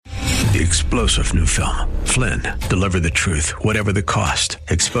the explosive new film, Flynn, Deliver the Truth, Whatever the Cost,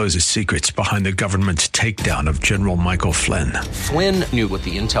 exposes secrets behind the government's takedown of General Michael Flynn. Flynn knew what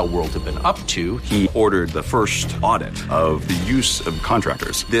the intel world had been up to. He ordered the first audit of the use of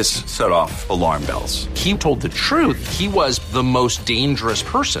contractors. This set off alarm bells. He told the truth. He was the most dangerous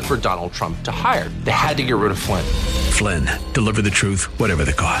person for Donald Trump to hire. They had to get rid of Flynn. Flynn, Deliver the Truth, Whatever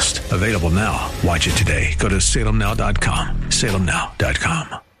the Cost. Available now. Watch it today. Go to salemnow.com.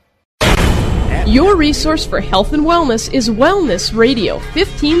 salemnow.com. Your resource for health and wellness is Wellness Radio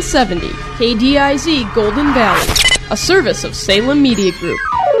 1570, KDIZ Golden Valley, a service of Salem Media Group.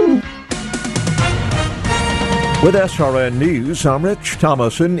 With SRN News, I'm Rich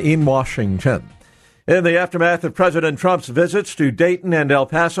Thomason in Washington. In the aftermath of President Trump's visits to Dayton and El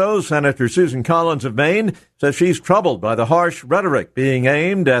Paso, Senator Susan Collins of Maine says she's troubled by the harsh rhetoric being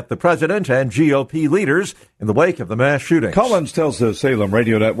aimed at the president and GOP leaders in the wake of the mass shootings. Collins tells the Salem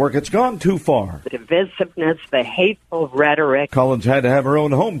Radio Network it's gone too far. The divisiveness, the hateful rhetoric. Collins had to have her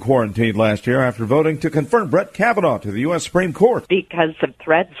own home quarantined last year after voting to confirm Brett Kavanaugh to the U.S. Supreme Court. Because of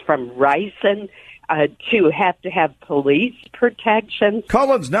threats from Ricin to have police protection.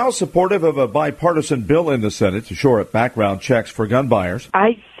 Collins now supportive of a bipartisan bill in the Senate to shore up background checks for gun buyers.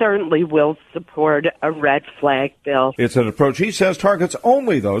 I certainly will support a red flag bill. It's an approach he says targets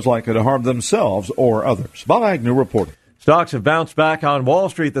only those likely to harm themselves or others. Bob Agnew reporting. Stocks have bounced back on Wall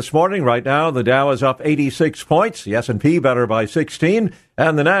Street this morning. Right now, the Dow is up 86 points, the S&P better by 16,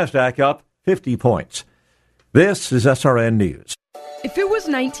 and the NASDAQ up 50 points. This is SRN News. If it was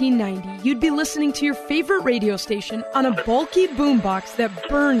 1990, you'd be listening to your favorite radio station on a bulky boombox that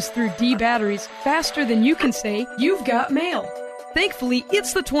burns through D batteries faster than you can say, "You've got mail." Thankfully,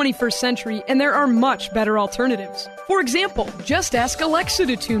 it's the 21st century, and there are much better alternatives. For example, just ask Alexa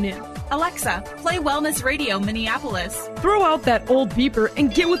to tune in. Alexa, play Wellness Radio Minneapolis. Throw out that old beeper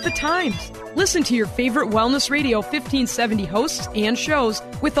and get with the times. Listen to your favorite Wellness Radio 1570 hosts and shows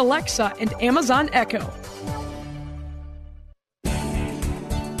with Alexa and Amazon Echo.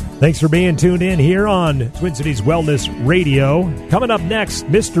 Thanks for being tuned in here on Twin Cities Wellness Radio. Coming up next,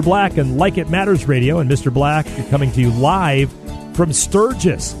 Mr. Black and Like It Matters Radio. And Mr. Black coming to you live from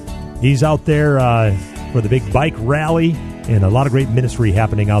Sturgis. He's out there for the big bike rally and a lot of great ministry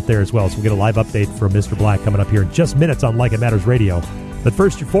happening out there as well. So we'll get a live update from Mr. Black coming up here in just minutes on Like It Matters Radio. But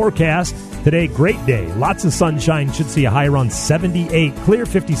first, your forecast. Today, great day. Lots of sunshine. Should see a high around 78. Clear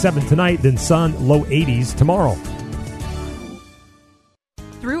 57 tonight, then sun, low 80s tomorrow.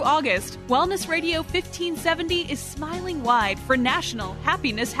 Through August, Wellness Radio 1570 is smiling wide for National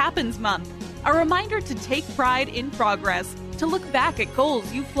Happiness Happens Month. A reminder to take pride in progress, to look back at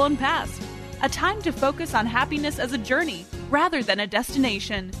goals you've flown past. A time to focus on happiness as a journey rather than a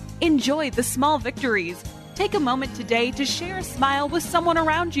destination. Enjoy the small victories. Take a moment today to share a smile with someone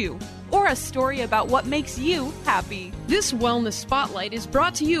around you or a story about what makes you happy. This Wellness Spotlight is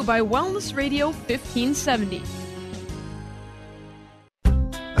brought to you by Wellness Radio 1570.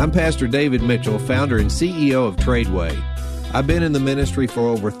 I'm Pastor David Mitchell, founder and CEO of Tradeway. I've been in the ministry for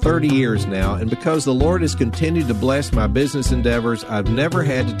over 30 years now, and because the Lord has continued to bless my business endeavors, I've never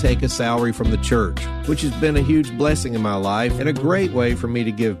had to take a salary from the church, which has been a huge blessing in my life and a great way for me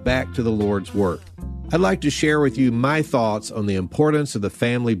to give back to the Lord's work. I'd like to share with you my thoughts on the importance of the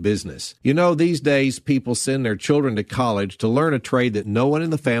family business. You know, these days people send their children to college to learn a trade that no one in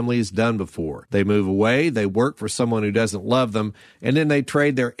the family has done before. They move away, they work for someone who doesn't love them, and then they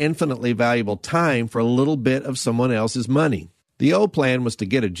trade their infinitely valuable time for a little bit of someone else's money. The old plan was to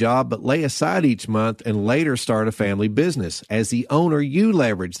get a job but lay aside each month and later start a family business. As the owner, you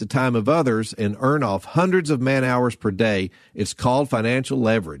leverage the time of others and earn off hundreds of man-hours per day. It's called financial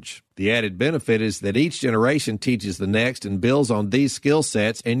leverage. The added benefit is that each generation teaches the next and builds on these skill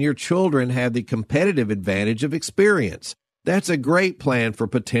sets, and your children have the competitive advantage of experience. That's a great plan for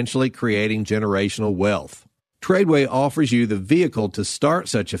potentially creating generational wealth. Tradeway offers you the vehicle to start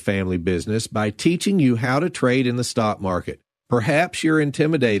such a family business by teaching you how to trade in the stock market. Perhaps you're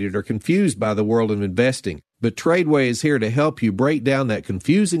intimidated or confused by the world of investing, but Tradeway is here to help you break down that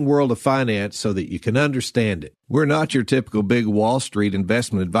confusing world of finance so that you can understand it. We're not your typical big Wall Street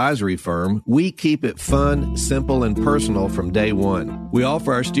investment advisory firm. We keep it fun, simple, and personal from day one. We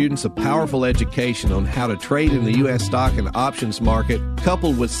offer our students a powerful education on how to trade in the U.S. stock and options market,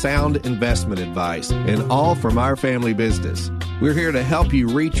 coupled with sound investment advice, and all from our family business. We're here to help you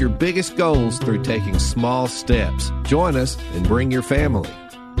reach your biggest goals through taking small steps. Join us and bring your family.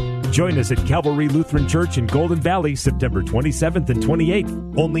 Join us at Calvary Lutheran Church in Golden Valley, September 27th and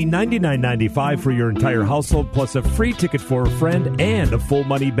 28th. Only $99.95 for your entire household, plus a free ticket for a friend and a full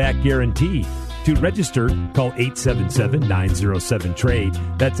money-back guarantee. To register, call 877-907-TRADE.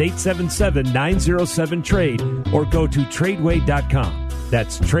 That's 877-907-TRADE. Or go to Tradeway.com.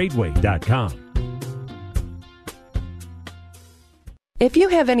 That's Tradeway.com. If you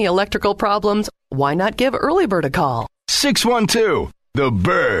have any electrical problems, why not give Early Bird a call? 612, The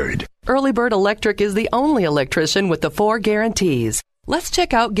Bird. Early Bird Electric is the only electrician with the 4 guarantees. Let's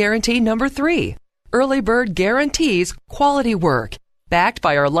check out guarantee number 3. Early Bird guarantees quality work, backed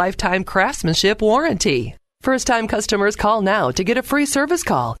by our lifetime craftsmanship warranty. First-time customers call now to get a free service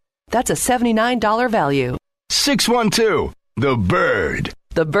call. That's a $79 value. 612, The Bird.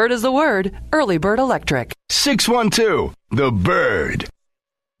 The Bird is the word. Early Bird Electric. 612, The Bird.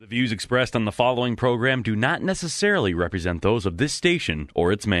 The views expressed on the following program do not necessarily represent those of this station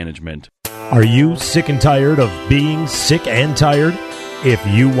or its management. Are you sick and tired of being sick and tired? If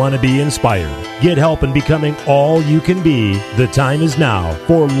you want to be inspired, get help in becoming all you can be, the time is now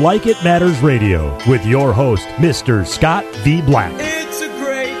for Like It Matters Radio with your host, Mr. Scott V. Black. It's a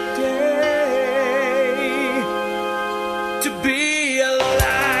great day to be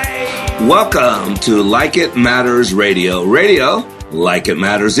alive. Welcome to Like It Matters Radio. Radio, like it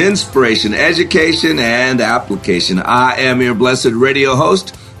matters, inspiration, education, and application. I am your blessed radio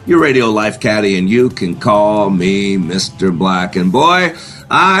host, your radio life caddy, and you can call me Mr. Black. And boy,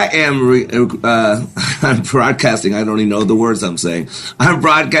 I am I'm broadcasting. I don't even know the words I'm saying. I'm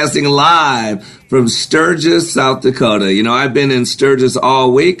broadcasting live from Sturgis, South Dakota. You know, I've been in Sturgis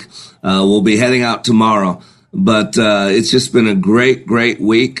all week. We'll be heading out tomorrow. But it's just been a great, great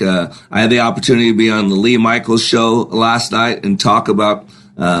week. I had the opportunity to be on the Lee Michaels show last night and talk about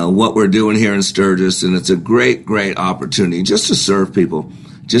what we're doing here in Sturgis. And it's a great, great opportunity just to serve people,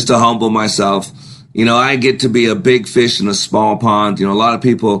 just to humble myself. You know, I get to be a big fish in a small pond. You know, a lot of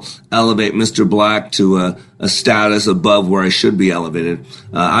people elevate Mr. Black to a status above where I should be elevated.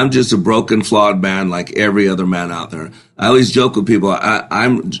 I'm just a broken, flawed man like every other man out there. I always joke with people,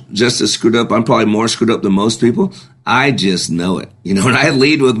 I'm just as screwed up. I'm probably more screwed up than most people. I just know it. You know, and I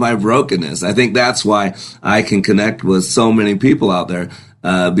lead with my brokenness. I think that's why I can connect with so many people out there.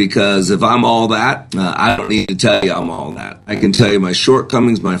 Because if I'm all that, I don't need to tell you I'm all that. I can tell you my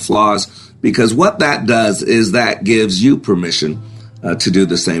shortcomings, my flaws, because what that does is that gives you permission to do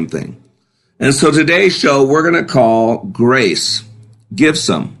the same thing. And so today's show, we're going to call Grace. Give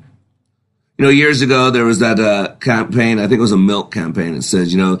Some. You know, years ago, there was that campaign, I think it was a milk campaign. It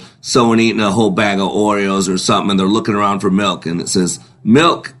says, you know, someone eating a whole bag of Oreos or something, and they're looking around for milk. And it says,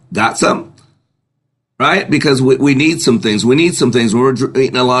 milk, got some? Right? Because we need some things. We need some things. When we're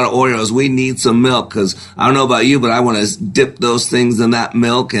eating a lot of Oreos, we need some milk. Because I don't know about you, but I want to dip those things in that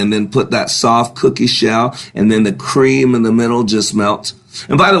milk and then put that soft cookie shell and then the cream in the middle just melts.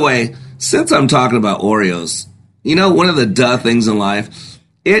 And by the way, since I'm talking about Oreos, you know, one of the duh things in life,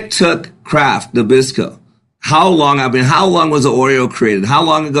 it took Kraft Nabisco. How long was the Oreo created? How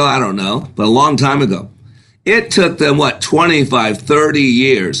long ago? I don't know, but a long time ago. It took them, 25, 30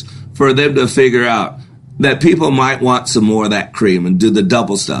 years for them to figure out that people might want some more of that cream and do the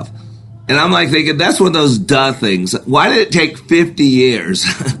double stuff. And I'm like thinking, that's one of those duh things. Why did it take 50 years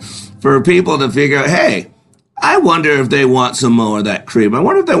for people to figure out, hey, I wonder if they want some more of that cream. I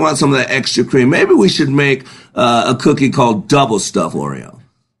wonder if they want some of that extra cream. Maybe we should make a cookie called Double Stuff Oreo.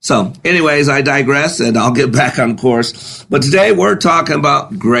 So anyways, I digress and I'll get back on course. But today we're talking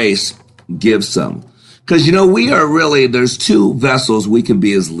about Grace. Give Some. Because, you know, there's two vessels we can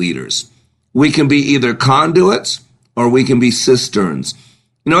be as leaders. We can be either conduits or we can be cisterns.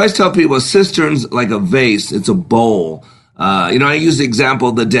 You know, I always tell people a cistern's like a vase. It's a bowl. You know, I use the example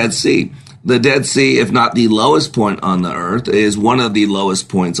of the Dead Sea. The Dead Sea, if not the lowest point on the earth, is one of the lowest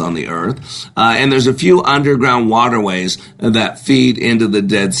points on the earth. And there's a few underground waterways that feed into the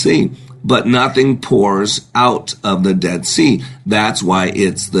Dead Sea. But nothing pours out of the Dead Sea. That's why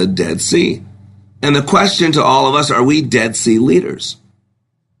it's the Dead Sea. And the question to all of us, are we Dead Sea leaders?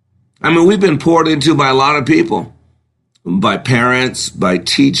 I mean, we've been poured into by a lot of people, by parents, by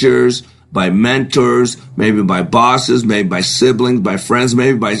teachers, by mentors, maybe by bosses, maybe by siblings, by friends,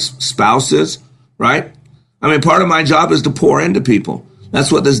 maybe by spouses, right? I mean, part of my job is to pour into people.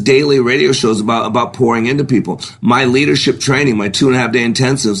 That's what this daily radio show is about pouring into people. My leadership training, my 2.5-day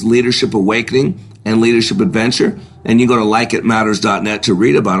intensives, Leadership Awakening and Leadership Adventure, and you go to likeitmatters.net to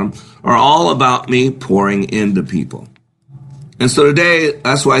read about them, are all about me pouring into people. And so today,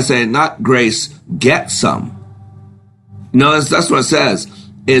 that's why I say, not grace, get some. No, that's what it says.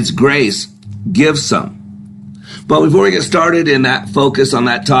 It's grace, give some. But before we get started in that focus on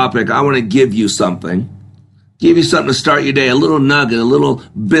that topic, I want to give you something. Give you something to start your day, a little nugget, a little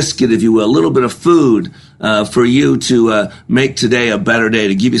biscuit, if you will, a little bit of food for you to make today a better day,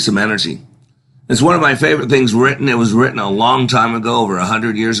 to give you some energy. It's one of my favorite things written. It was written a long time ago, over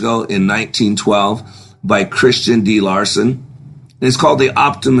 100 years ago, in 1912, by Christian D. Larson. And it's called The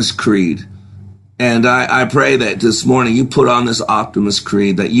Optimist Creed. And I pray that this morning you put on this Optimist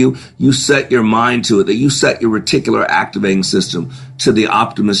Creed, that you set your mind to it, that you set your reticular activating system to the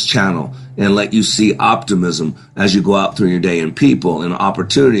Optimist channel and let you see optimism as you go out through your day in people and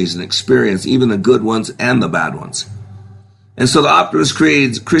opportunities and experience, even the good ones and the bad ones. And so the Optimist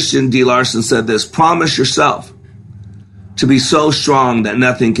Creed, Christian D. Larson said this: promise yourself to be so strong that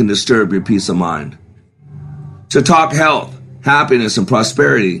nothing can disturb your peace of mind. To talk health, happiness, and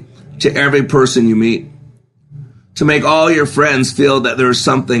prosperity to every person you meet. To make all your friends feel that there is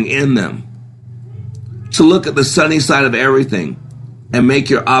something in them. To look at the sunny side of everything and make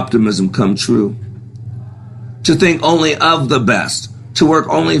your optimism come true. To think only of the best. To work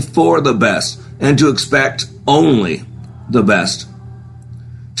only for the best. And to expect only the best.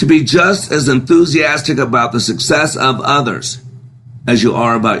 To be just as enthusiastic about the success of others as you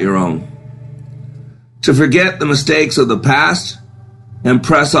are about your own. To forget the mistakes of the past and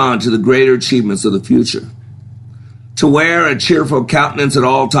press on to the greater achievements of the future. To wear a cheerful countenance at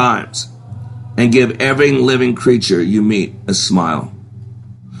all times and give every living creature you meet a smile.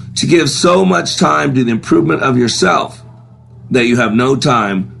 To give so much time to the improvement of yourself that you have no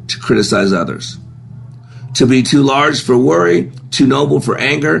time to criticize others. To be too large for worry, too noble for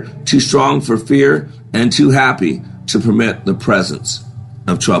anger, too strong for fear, and too happy to permit the presence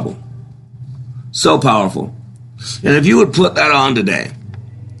of trouble. So powerful. And if you would put that on today,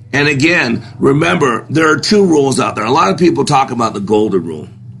 and again, remember, there are two rules out there. A lot of people talk about the golden rule.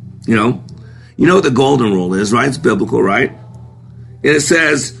 You know what the golden rule is, right? It's biblical, right? And it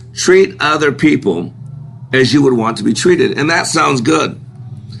says, treat other people as you would want to be treated. And that sounds good.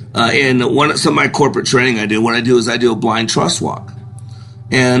 In some of my corporate training I do a blind trust walk.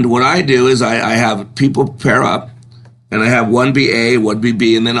 And what I do is I have people pair up, and I have one be A, one be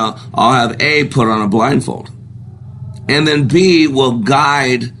B, and then I'll have A put on a blindfold. And then B will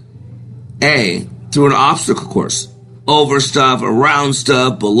guide A through an obstacle course, over stuff, around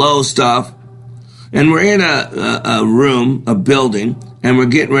stuff, below stuff. And we're in a room, a building, and we're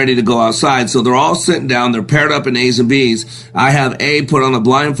getting ready to go outside. So they're all sitting down, they're paired up in A's and B's. I have A put on a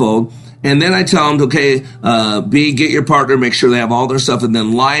blindfold, and then I tell them, okay, B, get your partner, make sure they have all their stuff, and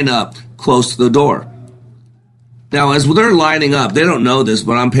then line up close to the door. Now, as they're lining up, they don't know this,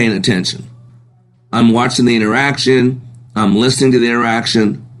 but I'm paying attention. I'm watching the interaction. I'm listening to the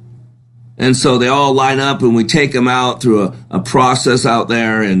interaction. And so they all line up, and we take them out through a process out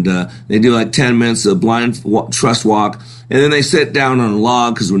there, and they do like 10 minutes of blind trust walk. And then they sit down on a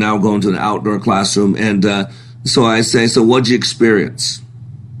log, because we're now going to an outdoor classroom. And so I say, so what'd you experience?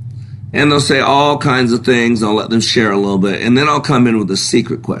 And they'll say all kinds of things. I'll let them share a little bit. And then I'll come in with a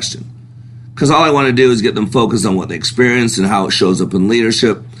secret question, because all I want to do is get them focused on what they experienced and how it shows up in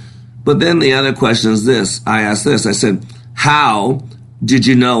leadership. But then the other question is this. I asked this. I said, how did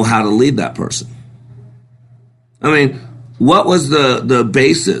you know how to lead that person? I mean, what was the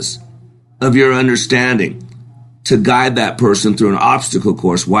basis of your understanding to guide that person through an obstacle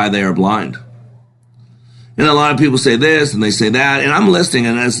course why they are blind? And a lot of people say this and they say that, and I'm listening.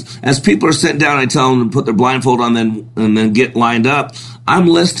 And as people are sitting down, I tell them to put their blindfold on and then get lined up. I'm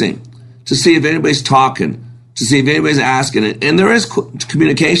listening to see if anybody's talking, to see if anybody's asking it. And there is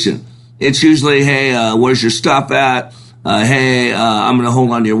communication. It's usually, hey, where's your stuff at? Hey, I'm going to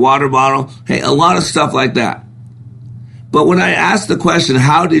hold on to your water bottle. Hey, a lot of stuff like that. But when I ask the question,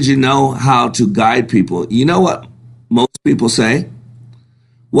 how did you know how to guide people? You know what most people say?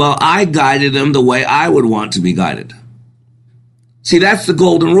 Well, I guided them the way I would want to be guided. See, that's the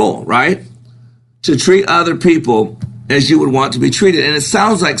golden rule, right? To treat other people as you would want to be treated. And it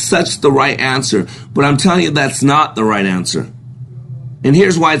sounds like such the right answer, but I'm telling you that's not the right answer. And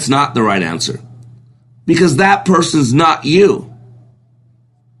here's why it's not the right answer. Because that person's not you.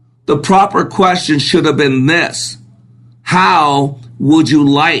 The proper question should have been this: how would you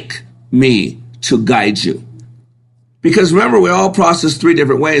like me to guide you? Because remember, we all process three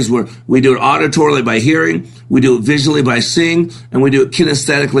different ways. Where we do it auditorily by hearing, we do it visually by seeing, and we do it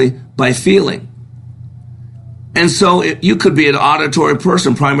kinesthetically by feeling. And so you could be an auditory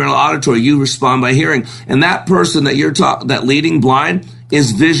person, primarily auditory. You respond by hearing. And that person that you're that leading blind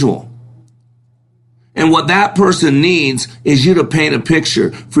is visual. And what that person needs is you to paint a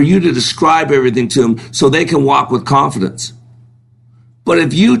picture, for you to describe everything to them so they can walk with confidence. But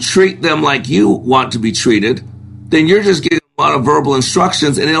if you treat them like you want to be treated, then you're just getting a lot of verbal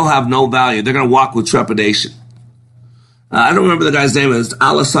instructions and it'll have no value. They're going to walk with trepidation. I don't remember the guy's name. It's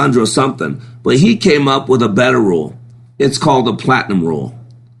Alessandro something, but he came up with a better rule. It's called the platinum rule.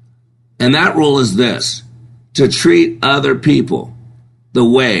 And that rule is this: to treat other people the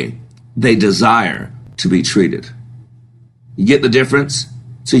way they desire to be treated. You get the difference?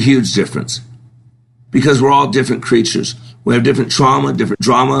 It's a huge difference. Because we're all different creatures. We have different trauma, different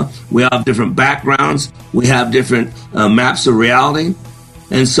drama. We have different backgrounds. We have different maps of reality.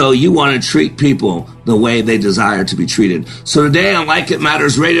 And so you want to treat people the way they desire to be treated. So today on Like It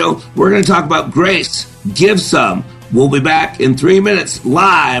Matters Radio, we're going to talk about grace. Give some. We'll be back in 3 minutes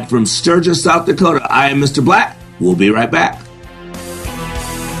live from Sturgis, South Dakota. I am Mr. Black. We'll be right back.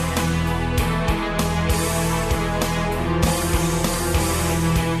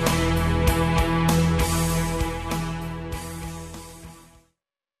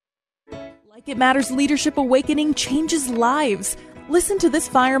 Like It Matters Leadership Awakening changes lives. Listen to this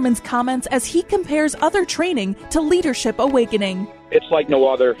fireman's comments as he compares other training to Leadership Awakening. It's like no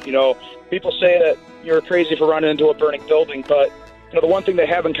other. You know, people say that you're crazy for running into a burning building, but you know, the one thing they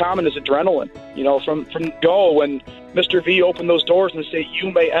have in common is adrenaline. You know, from go when Mr. V opened those doors and say,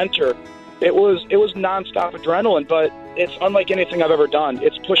 "You may enter," it was nonstop adrenaline, but it's unlike anything I've ever done.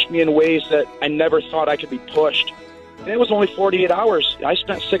 It's pushed me in ways that I never thought I could be pushed. And it was only 48 hours. I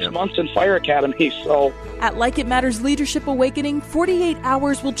spent 6 months in fire academy, so... At Like It Matters Leadership Awakening, 48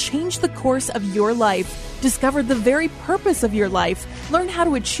 hours will change the course of your life. Discover the very purpose of your life, learn how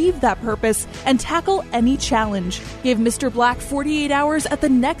to achieve that purpose, and tackle any challenge. Give Mr. Black 48 hours at the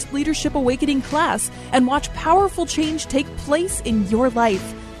next Leadership Awakening class and watch powerful change take place in your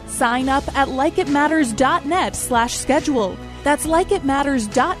life. Sign up at likeitmatters.net/schedule. That's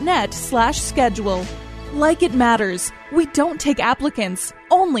likeitmatters.net/schedule. Like It Matters. We don't take applicants,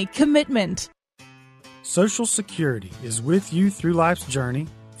 only commitment. Social Security is with you through life's journey,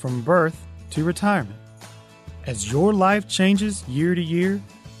 from birth to retirement. As your life changes year to year,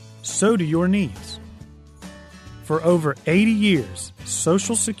 so do your needs. For over 80 years,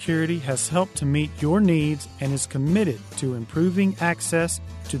 Social Security has helped to meet your needs and is committed to improving access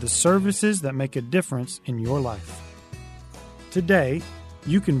to the services that make a difference in your life. Today,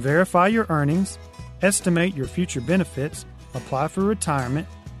 you can verify your earnings, estimate your future benefits, apply for retirement,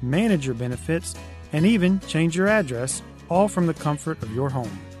 manage your benefits, and even change your address, all from the comfort of your home.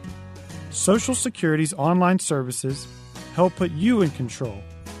 Social Security's online services help put you in control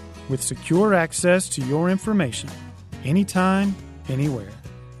with secure access to your information, anytime, anywhere,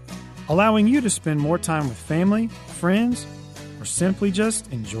 allowing you to spend more time with family, friends, or simply just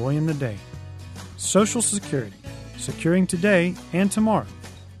enjoying the day. Social Security, securing today and tomorrow.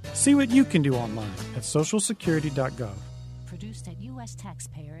 See what you can do online at socialsecurity.gov. Produced at U.S.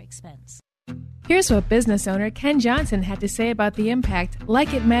 taxpayer expense. Here's what business owner Ken Johnson had to say about the impact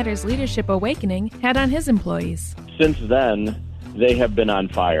Like It Matters Leadership Awakening had on his employees. Since then, they have been on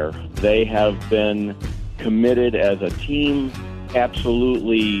fire. They have been committed as a team,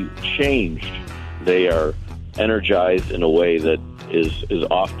 absolutely changed. They are energized in a way that is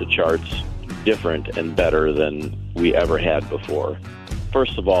off the charts, different and better than we ever had before.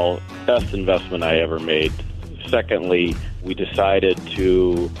 First of all, best investment I ever made. Secondly, we decided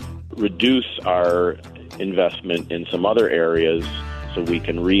to reduce our investment in some other areas so we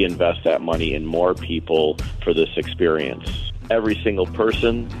can reinvest that money in more people for this experience. Every single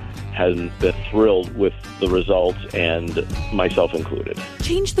person has been thrilled with the results, and myself included.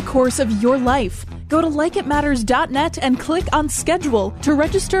 Change the course of your life. Go to likeitmatters.net and click on Schedule to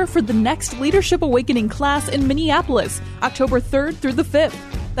register for the next Leadership Awakening class in Minneapolis, October 3rd through the 5th.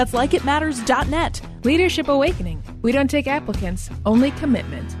 That's likeitmatters.net. Leadership Awakening. We don't take applicants, only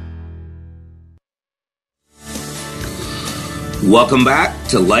commitment. Welcome back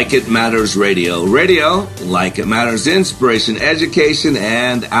to Like It Matters Radio. Radio, like it matters, inspiration, education,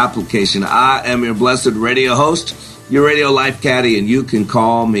 and application. I am your blessed radio host, your radio life caddy, and you can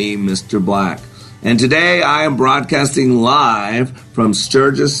call me Mr. Black. And today I am broadcasting live from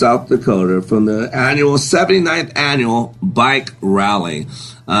Sturgis, South Dakota, from the 79th annual bike rally.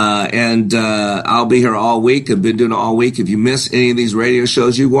 And I'll be here all week. I've been doing it all week. If you miss any of these radio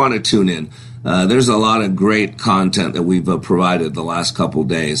shows, you want to tune in. There's a lot of great content that we've provided the last couple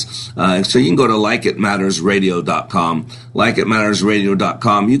days. So you can go to likeitmattersradio.com.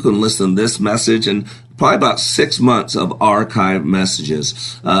 Likeitmattersradio.com. You can listen to this message and probably about 6 months of archive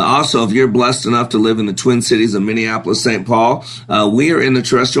messages. Also, if you're blessed enough to live in the Twin Cities of Minneapolis, St. Paul, we are in the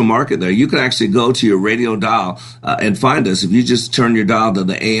terrestrial market there. You can actually go to your radio dial and find us. If you just turn your dial to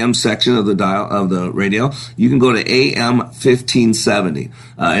the AM section of the dial of the radio, you can go to AM 1570.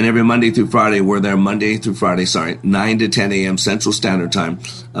 And every Monday through Friday, we're there 9 to 10 a.m. Central Standard Time,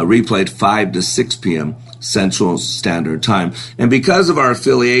 replayed 5 to 6 p.m. Central Standard Time. And because of our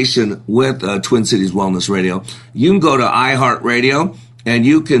affiliation with Twin Cities Wellness Radio, you can go to iHeartRadio and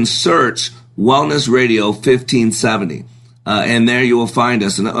you can search Wellness Radio 1570. And there you will find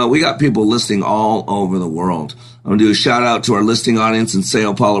us. And we got people listening all over the world. I'm going to do a shout out to our listening audience in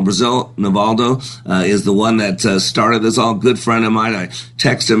Sao Paulo, Brazil. Navaldo is the one that started this all. Good friend of mine. I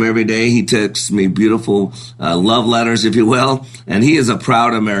text him every day. He texts me beautiful love letters, if you will. And he is a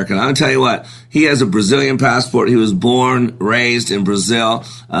proud American. I'm going to tell you what. He has a Brazilian passport. He was born, raised in Brazil.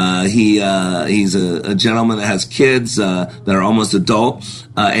 He's a gentleman that has kids that are almost adult.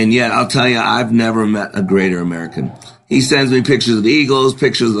 And yet, I'll tell you, I've never met a greater American. He sends me pictures of the Eagles,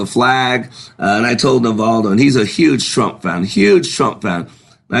 pictures of the flag, and I told Navaldo, and he's a huge Trump fan.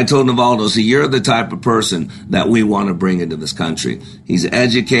 And I told Navaldo, so you're the type of person that we want to bring into this country. He's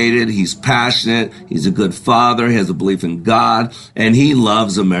educated, he's passionate, he's a good father, he has a belief in God, and he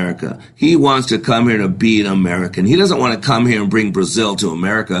loves America. He wants to come here to be an American. He doesn't want to come here and bring Brazil to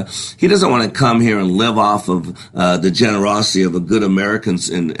America. He doesn't want to come here and live off of the generosity of a good American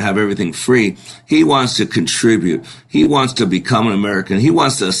and have everything free. He wants to contribute. He wants to become an American. He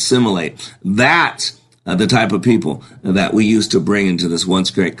wants to assimilate. That's the type of people that we used to bring into this once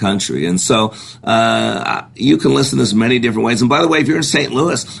great country. And so you can listen to this many different ways. And by the way, if you're in St.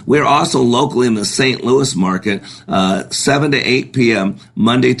 Louis, we're also locally in the St. Louis market, 7 to 8 p.m.,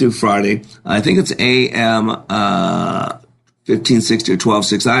 Monday through Friday. I think it's AM 1560 or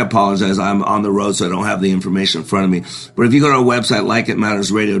 1260. I apologize. I'm on the road, so I don't have the information in front of me. But if you go to our website,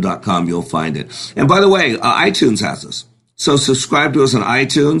 likeitmattersradio.com, you'll find it. And by the way, iTunes has us. So subscribe to us on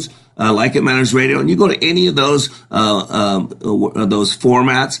iTunes. Like It Matters Radio, and you go to any of those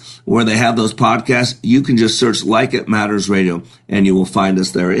formats where they have those podcasts, you can just search Like It Matters Radio, and you will find us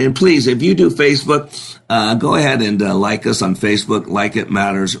there. And please, if you do Facebook, go ahead and like us on Facebook, Like It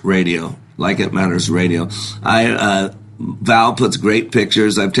Matters Radio. Like It Matters Radio. Val puts great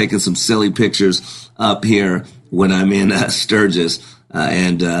pictures. I've taken some silly pictures up here when I'm in Sturgis,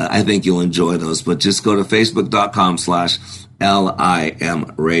 and I think you'll enjoy those. But just go to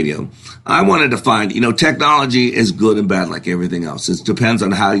facebook.com/LIM Radio. I wanted to find, technology is good and bad like everything else. It depends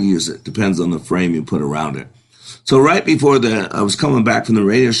on how you use it. Depends on the frame you put around it. So right before I was coming back from the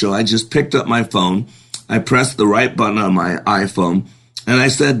radio show, I just picked up my phone. I pressed the right button on my iPhone, and I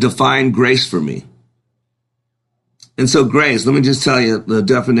said, define grace for me. And so grace, let me just tell you the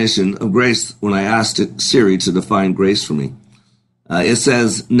definition of grace when I asked Siri to define grace for me. It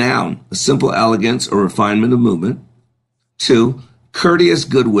says, noun, a simple elegance or refinement of movement. 2, courteous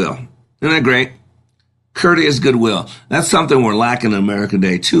goodwill. Isn't that great? Courteous goodwill. That's something we're lacking in America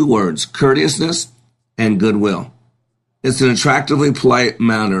today. 2 words, courteousness and goodwill. It's an attractively polite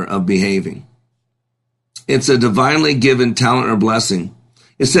manner of behaving. It's a divinely given talent or blessing.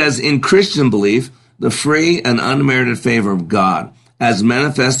 It says, in Christian belief, the free and unmerited favor of God as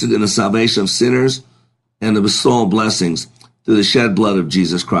manifested in the salvation of sinners and the bestowal of blessings through the shed blood of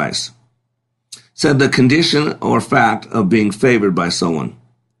Jesus Christ. Said the condition or fact of being favored by someone.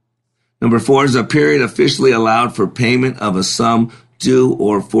 Number 4 is a period officially allowed for payment of a sum due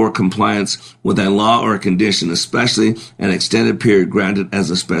or for compliance with a law or a condition, especially an extended period granted as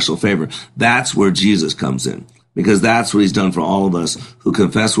a special favor. That's where Jesus comes in, because that's what he's done for all of us who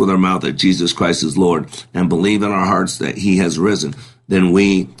confess with our mouth that Jesus Christ is Lord and believe in our hearts that he has risen. Then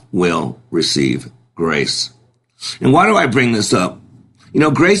we will receive grace. And why do I bring this up?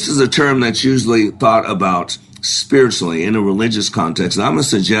 Grace is a term that's usually thought about spiritually in a religious context. And I'm going to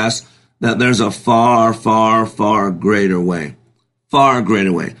suggest that there's a far, far, far greater way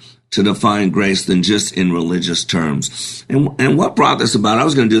to define grace than just in religious terms. And what brought this about? I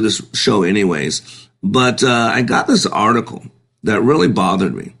was going to do this show anyways, but I got this article that really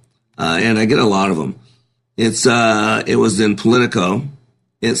bothered me, and I get a lot of them. It was in Politico.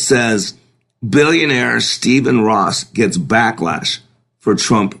 It says, billionaire Stephen Ross gets backlash for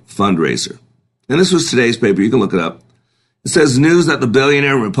Trump fundraiser. And this was today's paper. You can look it up. It says news that the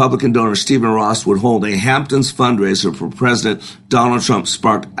billionaire Republican donor Stephen Ross would hold a Hamptons fundraiser for President Donald Trump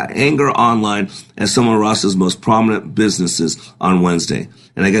sparked anger online at some of Ross's most prominent businesses on Wednesday.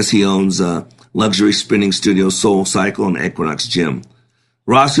 And I guess he owns luxury spinning studio Soul Cycle and Equinox Gym.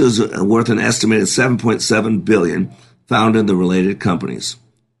 Ross, who is worth an estimated $7.7 billion, founded the related companies.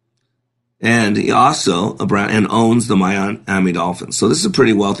 And he also owns the Miami Dolphins. So this is a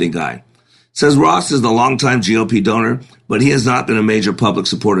pretty wealthy guy. Says Ross is the longtime GOP donor, but he has not been a major public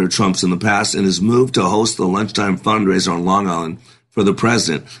supporter of Trump's in the past, and his move to host the lunchtime fundraiser on Long Island for the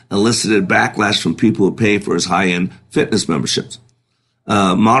president elicited backlash from people who pay for his high-end fitness memberships.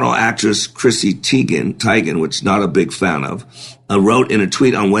 Model actress Chrissy Teigen, which not a big fan of, wrote in a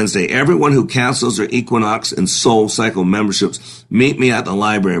tweet on Wednesday, everyone who cancels their Equinox and Soul Cycle memberships, meet me at the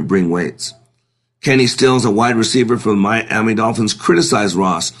library and bring weights. Kenny Stills, a wide receiver for the Miami Dolphins, criticized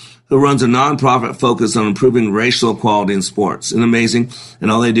Ross, who runs a nonprofit focused on improving racial equality in sports. Isn't it amazing?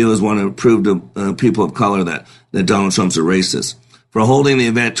 And all they do is want to prove to people of color that Donald Trump's a racist. For holding the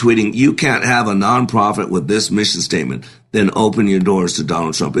event, tweeting, "You can't have a nonprofit with this mission statement, then open your doors to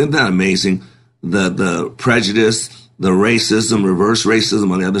Donald Trump." Isn't that amazing? The prejudice, the racism, reverse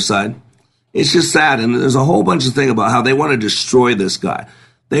racism on the other side. It's just sad. And there's a whole bunch of things about how they want to destroy this guy.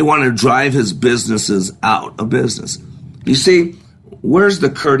 They want to drive his businesses out of business. You see, where's the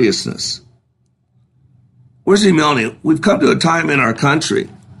courteousness? Where's the humility? We've come to a time in our country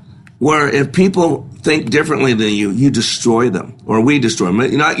where if people think differently than you, you destroy them, or we destroy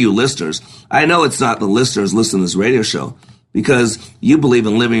them. Not you listeners. I know it's not the listeners listening to this radio show because you believe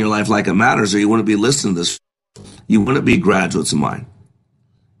in living your life like it matters, or you wouldn't be listening to this. You wouldn't be graduates of mine.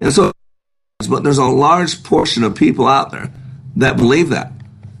 And so, but there's a large portion of people out there that believe that.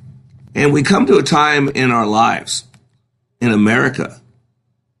 And we come to a time in our lives in America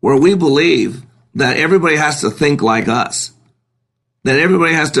where we believe that everybody has to think like us, that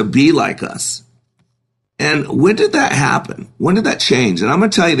everybody has to be like us. And when did that happen? When did that change? And I'm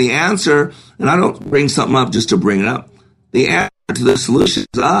going to tell you the answer, and I don't bring something up just to bring it up. The answer to the solution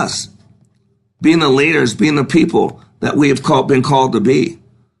is us, being the leaders, being the people that we have been called to be.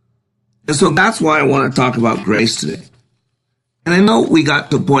 And so that's why I want to talk about grace today. And I know we got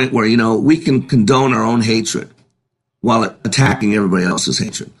to the point where, we can condone our own hatred while attacking everybody else's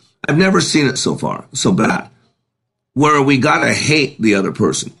hatred. I've never seen it so far, so bad, where we got to hate the other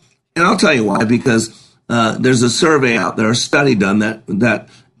person. And I'll tell you why, because there's a survey out there, a study done that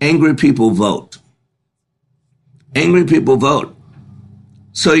angry people vote. Angry people vote.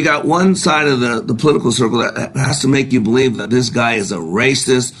 So you got one side of the political circle that has to make you believe that this guy is a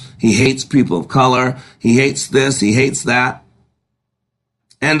racist. He hates people of color. He hates this. He hates that.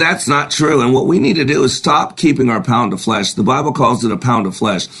 And that's not true. And what we need to do is stop keeping our pound of flesh. The Bible calls it a pound of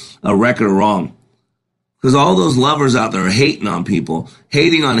flesh, a record of wrong. Because all those lovers out there are hating on people,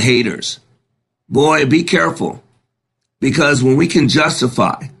 hating on haters. Boy, be careful. Because when we can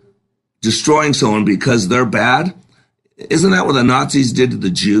justify destroying someone because they're bad, isn't that what the Nazis did to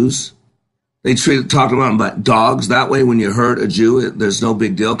the Jews? They talked about dogs. That way, when you hurt a Jew, there's no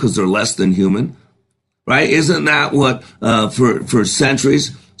big deal because they're less than human. Right? Isn't that what, for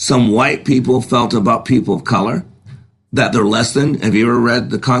centuries, some white people felt about people of color? That they're less than? Have you ever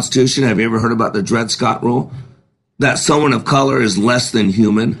read the Constitution? Have you ever heard about the Dred Scott Rule? That someone of color is less than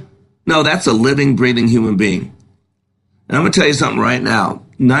human? No, that's a living, breathing human being. And I'm going to tell you something right now.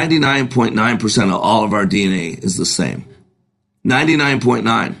 99.9% of all of our DNA is the same.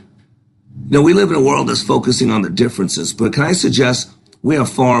 99.9. Now, we live in a world that's focusing on the differences, but can I suggest we are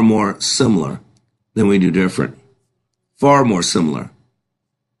far more similar than we do different. Far more similar.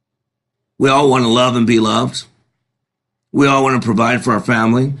 We all want to love and be loved. We all want to provide for our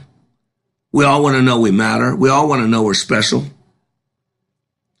family. We all want to know we matter. We all want to know we're special.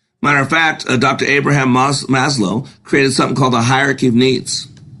 Matter of fact, Dr. Abraham Maslow created something called the hierarchy of needs.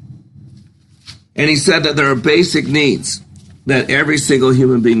 And he said that there are basic needs that every single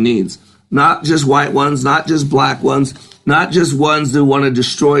human being needs. Not just white ones, not just black ones, not just ones who want to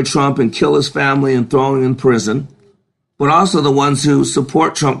destroy Trump and kill his family and throw him in prison, but also the ones who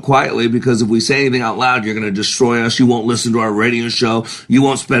support Trump quietly because if we say anything out loud, you're going to destroy us. You won't listen to our radio show. You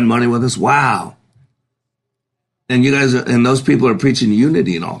won't spend money with us. Wow. And you guys, and those people are preaching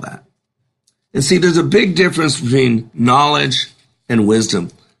unity and all that. And see, there's a big difference between knowledge and wisdom.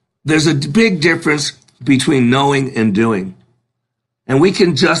 There's a big difference between knowing and doing. And we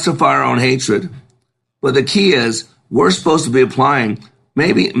can justify our own hatred. But the key is we're supposed to be applying,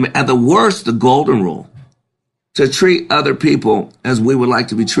 maybe at the worst, the golden rule to treat other people as we would like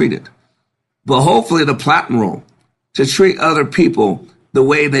to be treated. But hopefully the platinum rule to treat other people the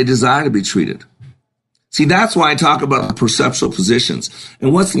way they desire to be treated. See, that's why I talk about the perceptual positions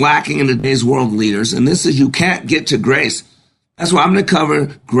and what's lacking in today's world, leaders. And this is you can't get to grace. That's why I'm going to cover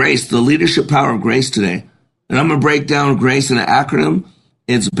grace, the leadership power of grace today. And I'm going to break down grace in an acronym.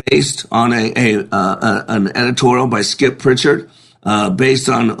 It's based on an editorial by Skip Pritchard, based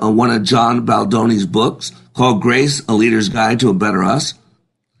on one of John Baldoni's books called Grace, A Leader's Guide to a Better Us.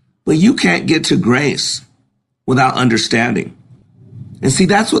 But you can't get to grace without understanding. And see,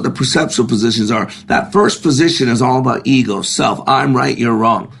 that's what the perceptual positions are. That first position is all about ego, self. I'm right, you're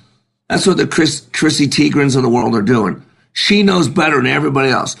wrong. That's what the Chrissy Teigrens of the world are doing. She knows better than everybody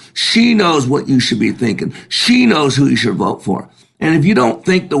else. She knows what you should be thinking. She knows who you should vote for. And if you don't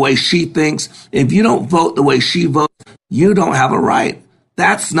think the way she thinks, if you don't vote the way she votes, you don't have a right.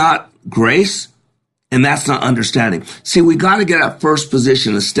 That's not grace. And that's not understanding. See, we got to get at first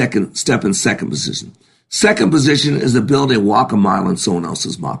position and step in second position. Second position is to build a walk a mile in someone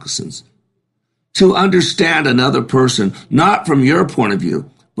else's moccasins. To understand another person, not from your point of view,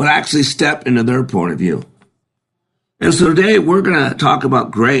 but actually step into their point of view. And so today we're going to talk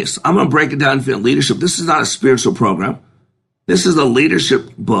about grace. I'm going to break it down into leadership. This is not a spiritual program. This is a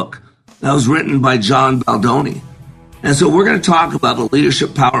leadership book that was written by John Baldoni. And so we're going to talk about the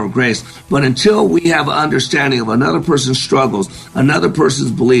leadership power of grace. But until we have an understanding of another person's struggles, another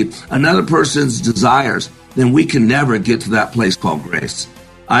person's belief, another person's desires, then we can never get to that place called grace.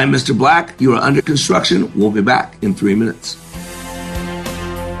 I'm Mr. Black. You are under construction. We'll be back in 3 minutes.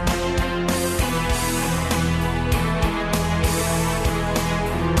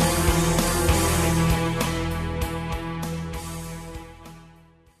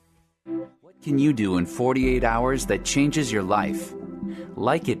 Can you do in 48 hours that changes your life?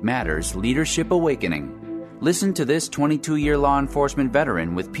 Like It Matters Leadership Awakening. Listen to this 22-year law enforcement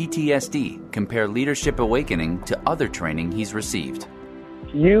veteran with PTSD compare Leadership Awakening to other training he's received.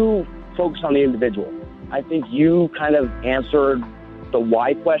 You focus on the individual. I think you kind of answered the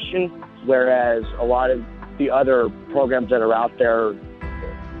why question, whereas a lot of the other programs that are out there,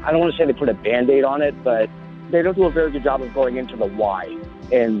 I don't want to say they put a Band-Aid on it, but they don't do a very good job of going into the why.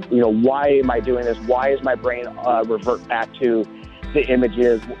 And, why am I doing this? Why is my brain revert back to the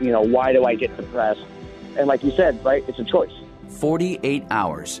images? Why do I get depressed? And like you said, right, it's a choice. 48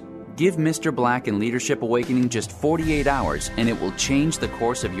 hours. Give Mr. Black and Leadership Awakening just 48 hours, and it will change the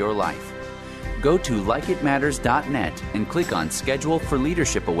course of your life. Go to likeitmatters.net and click on Schedule for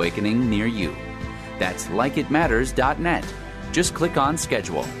Leadership Awakening near you. That's likeitmatters.net. Just click on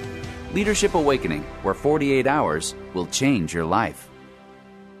Schedule. Leadership Awakening, where 48 hours will change your life.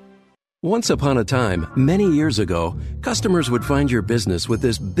 Once upon a time, many years ago, customers would find your business with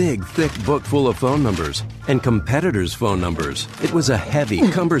this big, thick book full of phone numbers and competitors' phone numbers. It was a heavy,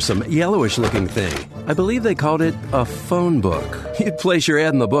 cumbersome, yellowish-looking thing. I believe they called it a phone book. You'd place your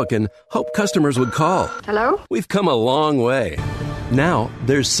ad in the book and hope customers would call. Hello? We've come a long way. Now,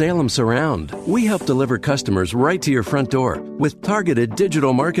 there's Salem Surround. We help deliver customers right to your front door with targeted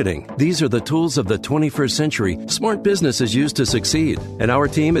digital marketing. These are the tools of the 21st century smart businesses use to succeed. And our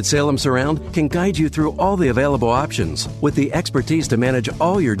team at Salem Surround can guide you through all the available options with the expertise to manage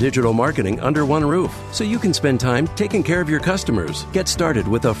all your digital marketing under one roof, so you can spend time taking care of your customers. Get started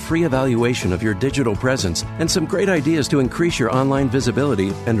with a free evaluation of your digital presence and some great ideas to increase your online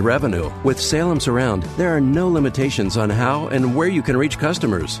visibility and revenue. With Salem Surround, there are no limitations on how and where you can reach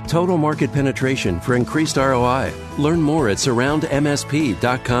customers. Total market penetration for increased ROI. Learn more at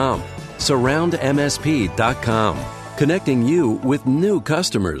surroundmsp.com. Surroundmsp.com. Connecting you with new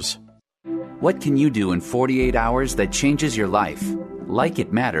customers. What can you do in 48 hours that changes your life? Like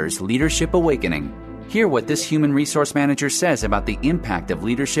It Matters Leadership Awakening. Hear what this human resource manager says about the impact of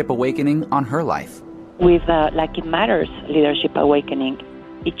Leadership Awakening on her life. With Like It Matters Leadership Awakening,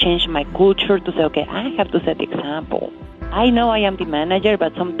 it changed my culture to say, okay, I have to set the example. I know I am the manager,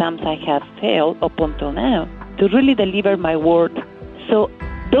 but sometimes I have failed up until now to really deliver my word. So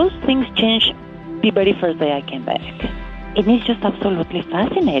those things changed the very first day I came back. And it's just absolutely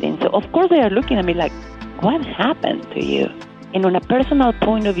fascinating. So of course they are looking at me like, what happened to you? And on a personal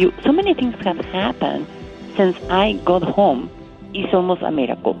point of view, so many things have happened since I got home. It's almost a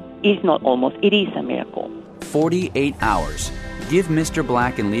miracle. It's not almost, it is a miracle. 48 hours. Give Mr.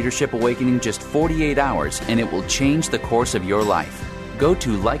 Black and Leadership Awakening just 48 hours, and it will change the course of your life. Go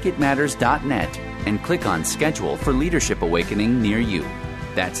to likeitmatters.net and click on Schedule for Leadership Awakening near you.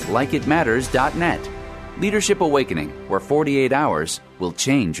 That's likeitmatters.net. Leadership Awakening, where 48 hours will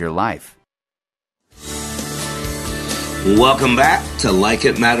change your life. Welcome back to Like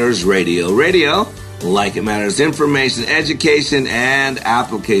It Matters Radio. Radio, like it matters, information, education, and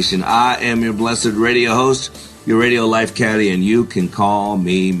application. I am your blessed radio host, your radio life caddy, and you can call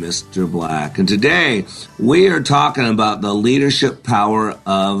me Mr. Black. And today, we are talking about the leadership power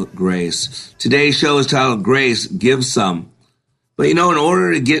of grace. Today's show is titled Grace, Give Some. But, in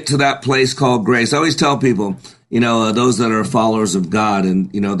order to get to that place called grace, I always tell people, those that are followers of God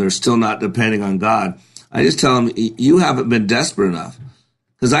and, they're still not depending on God, I just tell them, you haven't been desperate enough.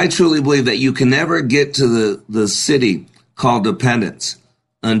 Because I truly believe that you can never get to the city called dependence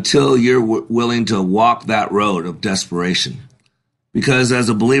until you're willing to walk that road of desperation. Because as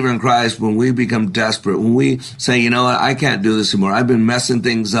a believer in Christ, when we become desperate, when we say, I can't do this anymore. I've been messing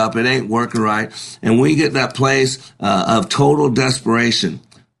things up. It ain't working right. And we get that place of total desperation.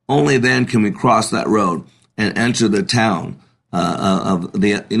 Only then can we cross that road and enter the town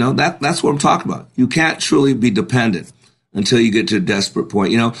that's what I'm talking about. You can't truly be dependent until you get to a desperate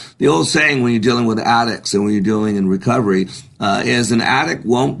point. You know, the old saying when you're dealing with addicts and when you're dealing in recovery is an addict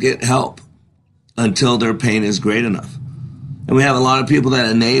won't get help until their pain is great enough. And we have a lot of people that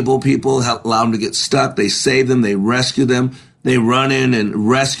enable people, help allow them to get stuck. They save them. They rescue them. They run in and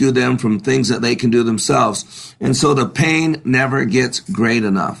rescue them from things that they can do themselves. And so the pain never gets great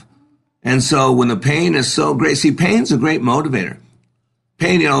enough. And so when the pain is so great, see, pain's a great motivator.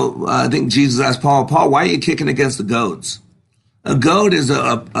 Pain, you know, I think Jesus asked Paul, why are you kicking against the goads? A goad is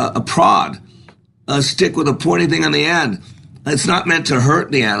a prod, a stick with a pointy thing on the end. It's not meant to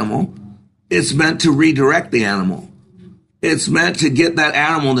hurt the animal. It's meant to redirect the animal. It's meant to get that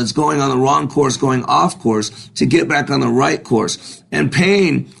animal that's going on the wrong course, going off course, to get back on the right course. And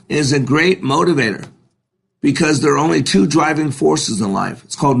pain is a great motivator because there are only two driving forces in life.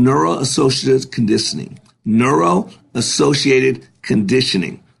 It's called neuro-associated conditioning. Neuro-associated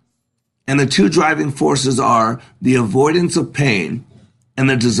conditioning. And the two driving forces are the avoidance of pain and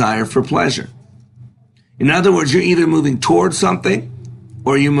the desire for pleasure. In other words, you're either moving towards something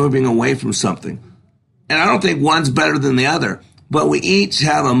or you're moving away from something. And I don't think one's better than the other, but we each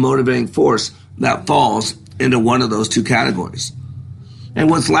have a motivating force that falls into one of those two categories. And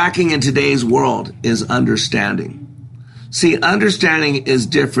what's lacking in today's world is understanding. See, understanding is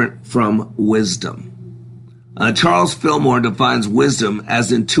different from wisdom. Charles Fillmore defines wisdom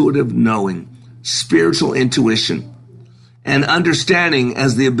as intuitive knowing, spiritual intuition, and understanding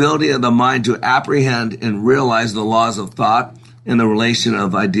as the ability of the mind to apprehend and realize the laws of thought and the relation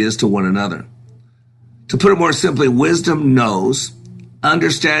of ideas to one another. To put it more simply, wisdom knows,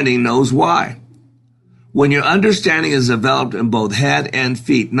 understanding knows why. When your understanding is developed in both head and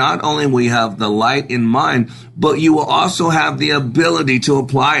feet, not only will you have the light in mind, but you will also have the ability to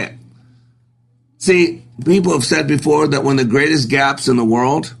apply it. See, people have said before that one of the greatest gaps in the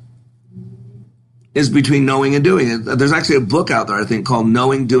world is between knowing and doing. There's actually a book out there, I think, called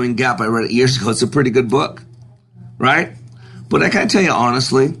Knowing, Doing Gap. I read it years ago. It's a pretty good book, right? But I can tell you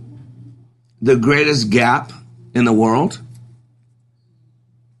honestly, the greatest gap in the world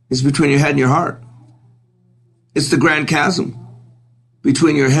is between your head and your heart. It's the grand chasm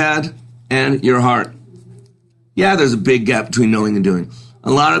between your head and your heart. Yeah, there's a big gap between knowing and doing.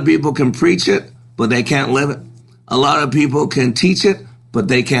 A lot of people can preach it, but they can't live it. A lot of people can teach it, but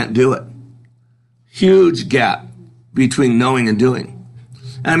they can't do it. Huge gap between knowing and doing.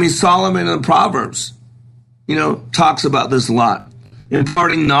 And I mean, Solomon in the Proverbs, talks about this a lot.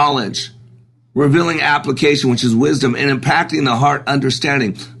 Imparting knowledge, revealing application, which is wisdom, and impacting the heart,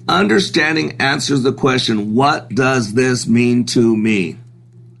 understanding. Understanding answers the question, what does this mean to me?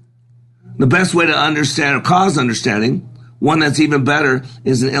 The best way to understand or cause understanding, one that's even better,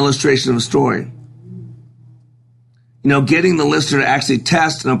 is an illustration of a story. Getting the listener to actually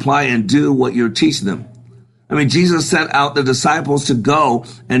test and apply and do what you're teaching them. I mean, Jesus sent out the disciples to go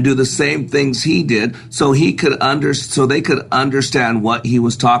and do the same things he did so they could understand what he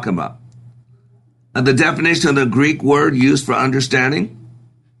was talking about. The definition of the Greek word used for understanding,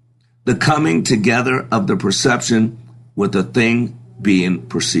 the coming together of the perception with the thing being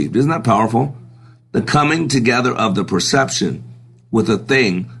perceived. Isn't that powerful? The coming together of the perception with the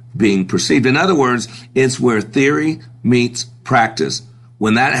thing being perceived. In other words, it's where theory meets practice.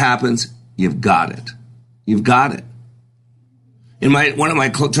 When that happens, you've got it. You've got it. In one of my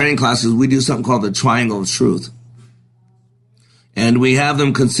training classes, we do something called the triangle of truth. And we have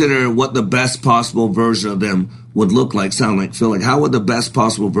them consider what the best possible version of them would look like, sound like, feel like. How would the best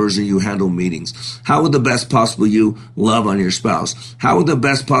possible version you handle meetings? How would the best possible you love on your spouse? How would the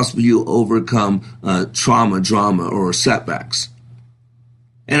best possible you overcome trauma, drama, or setbacks?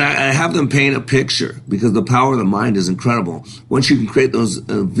 And I have them paint a picture because the power of the mind is incredible. Once you can create those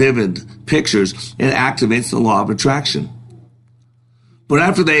vivid pictures, it activates the law of attraction. But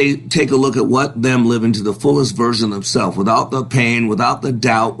after they take a look at what them living to the fullest version of themselves, without the pain, without the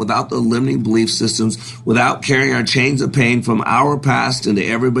doubt, without the limiting belief systems, without carrying our chains of pain from our past into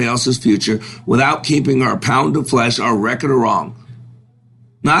everybody else's future, without keeping our pound of flesh, our record of wrong.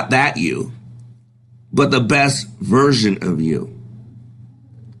 Not that you, but the best version of you.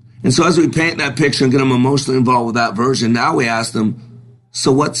 And so as we paint that picture and get them emotionally involved with that version, now we ask them,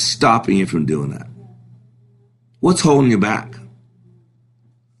 so what's stopping you from doing that? What's holding you back?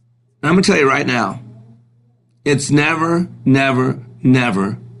 And I'm going to tell you right now, it's never, never,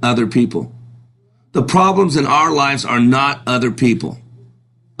 never other people. The problems in our lives are not other people.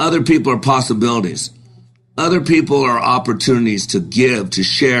 Other people are possibilities. Other people are opportunities to give, to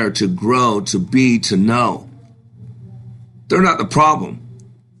share, to grow, to be, to know. They're not the problem.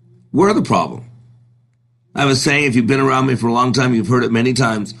 We're the problem. I have a saying, if you've been around me for a long time, you've heard it many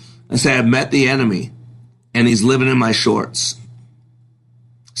times. I say, I've met the enemy and he's living in my shorts.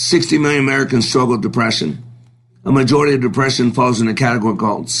 60 million Americans struggle with depression. A majority of depression falls in a category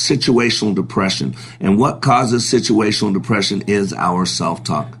called situational depression. And what causes situational depression is our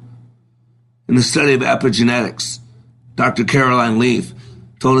self-talk. In the study of epigenetics, Dr. Caroline Leaf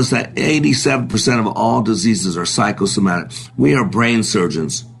told us that 87% of all diseases are psychosomatic. We are brain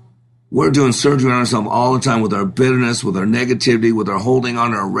surgeons. We're doing surgery on ourselves all the time with our bitterness, with our negativity, with our holding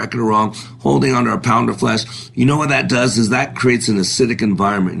on to our record of wrong, holding on to our pound of flesh. You know what that does is that creates an acidic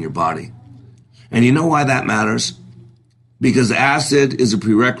environment in your body. And you know why that matters? Because acid is a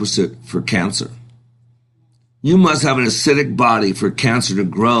prerequisite for cancer. You must have an acidic body for cancer to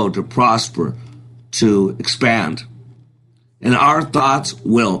grow, to prosper, to expand. And our thoughts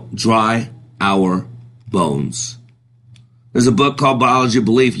will dry our bones. There's a book called Biology of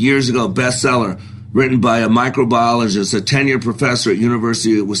Belief, years ago, bestseller, written by a microbiologist, a tenured professor at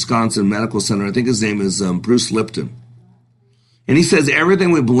University of Wisconsin Medical Center. I think his name is Bruce Lipton. And he says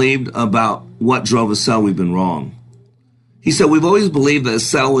everything we believed about what drove a cell, we've been wrong. He said we've always believed that a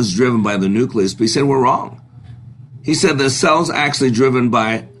cell was driven by the nucleus, but he said we're wrong. He said the cell's actually driven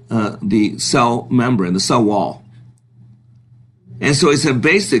by the cell membrane, the cell wall. And so he said,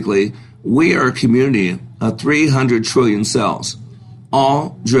 basically, we are a community of 300 trillion cells,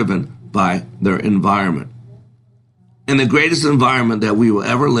 all driven by their environment. And the greatest environment that we will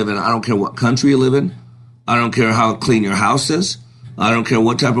ever live in, I don't care what country you live in, I don't care how clean your house is, I don't care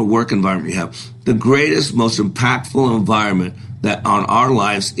what type of work environment you have. The greatest, most impactful environment that on our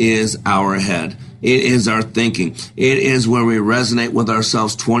lives is our head. It is our thinking. It is where we resonate with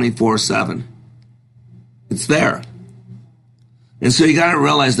ourselves 24/7. It's there. And so you got to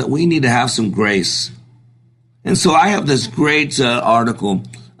realize that we need to have some grace. And so I have this great article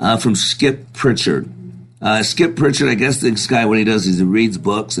from Skip Pritchard. Skip Pritchard, I guess this guy, what he does is he reads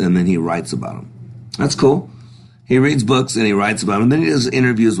books and then he writes about them. That's cool. He reads books and he writes about them. And then he does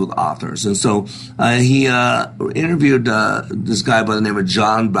interviews with authors. And so he interviewed this guy by the name of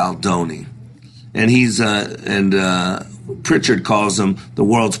John Baldoni. And Pritchard calls him the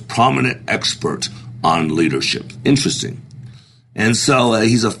world's prominent expert on leadership. Interesting. And so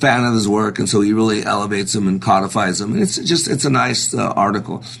he's a fan of his work, and so he really elevates him and codifies him. And it's a nice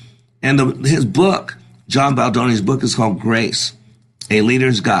article. And his book, John Baldoni's book, is called Grace, A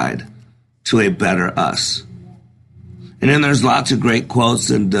Leader's Guide to a Better Us. And then there's lots of great quotes,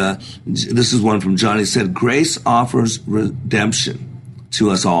 and this is one from John. He said, grace offers redemption to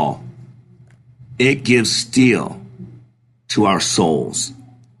us all. It gives steel to our souls.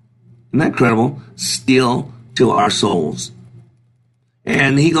 Isn't that incredible? Steel to our souls.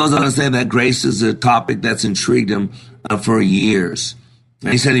 And he goes on to say that grace is a topic that's intrigued him for years.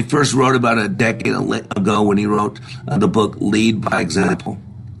 And he said he first wrote about a decade ago when he wrote the book Lead by Example.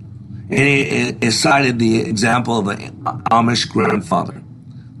 And he cited the example of an Amish grandfather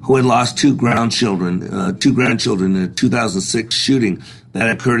who had lost two grandchildren in a 2006 shooting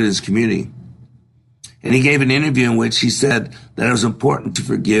that occurred in his community. And he gave an interview in which he said that it was important to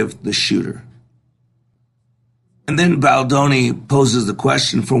forgive the shooter. And then Baldoni poses the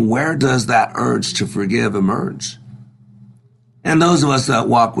question, from where does that urge to forgive emerge? And those of us that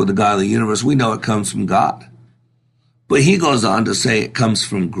walk with the God of the universe, we know it comes from God. But he goes on to say it comes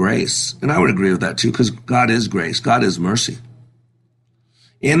from grace. And I would agree with that too, because God is grace. God is mercy.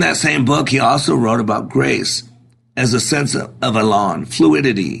 In that same book, he also wrote about grace as a sense of elan,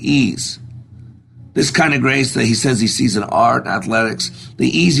 fluidity, ease. This kind of grace that he says he sees in art, athletics, the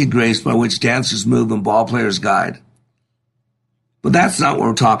easy grace by which dancers move and ball players guide. But that's not what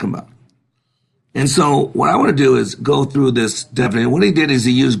we're talking about. And so what I want to do is go through this definition. What he did is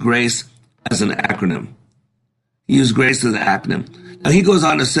he used grace as an acronym. He used grace as an acronym. Now he goes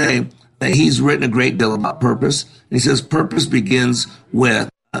on to say that he's written a great deal about purpose. And he says purpose begins with,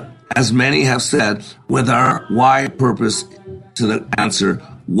 as many have said, with our why purpose to the answer,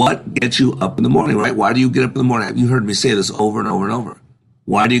 what gets you up in the morning, right? Why do you get up in the morning? You heard me say this over and over and over.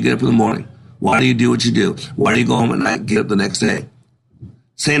 Why do you get up in the morning? Why do you do what you do? Why do you go home at night and get up the next day?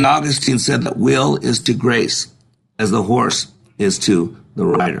 St. Augustine said that will is to grace as the horse is to the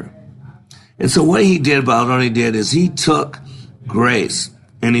rider. And so what he did, Baldoni did, is he took grace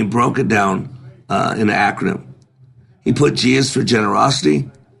and he broke it down in an acronym. He put G is for generosity,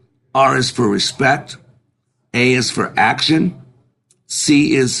 R is for respect, A is for action,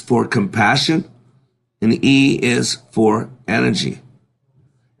 C is for compassion, and E is for energy.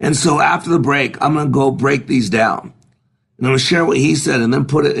 And so after the break, I'm going to go break these down. And I'm going to share what he said and then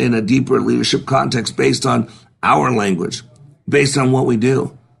put it in a deeper leadership context based on our language, based on what we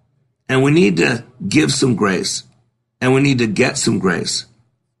do. And we need to give some grace, and we need to get some grace.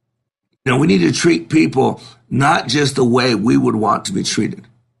 We need to treat people not just the way we would want to be treated,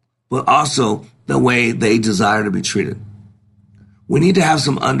 but also the way they desire to be treated. We need to have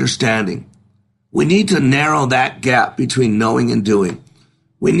some understanding. We need to narrow that gap between knowing and doing.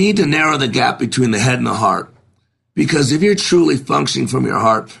 We need to narrow the gap between the head and the heart. Because if you're truly functioning from your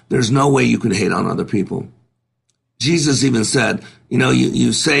heart, there's no way you can hate on other people. Jesus even said,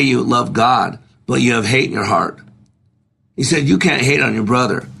 you say you love God, but you have hate in your heart. He said you can't hate on your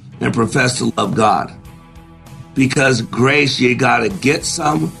brother and profess to love God. Because grace, you got to get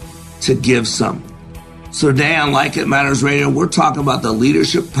some to give some. So today on Like It Matters Radio, we're talking about the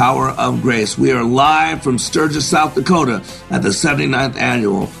leadership power of grace. We are live from Sturgis, South Dakota at the 79th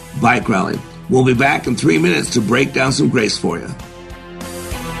Annual Bike Rally. We'll be back in 3 minutes to break down some grace for you.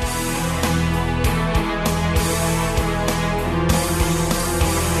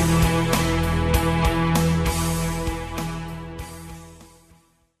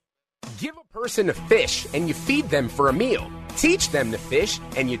 Give a person a fish and you feed them for a meal. Teach them to fish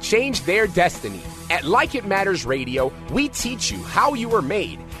and you change their destiny. At Like It Matters Radio, we teach you how you were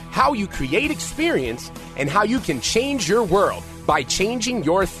made, how you create experience, and how you can change your world by changing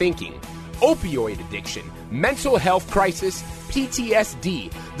your thinking. Opioid addiction, mental health crisis,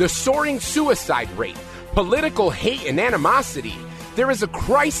 PTSD, the soaring suicide rate, political hate and animosity. There is a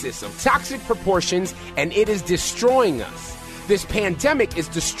crisis of toxic proportions and it is destroying us. This pandemic is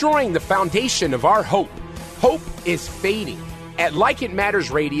destroying the foundation of our hope. Hope is fading. At Like It Matters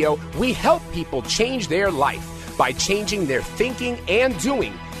Radio, we help people change their life by changing their thinking and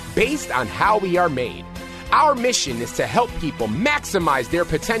doing based on how we are made. Our mission is to help people maximize their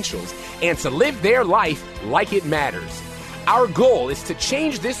potentials and to live their life like it matters. Our goal is to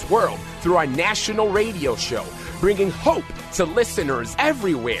change this world through our national radio show, bringing hope to listeners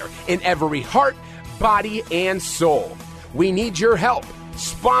everywhere in every heart, body, and soul. We need your help,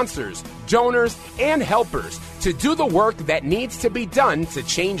 sponsors, donors, and helpers to do the work that needs to be done to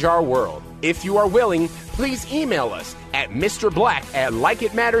change our world. If you are willing, please email us at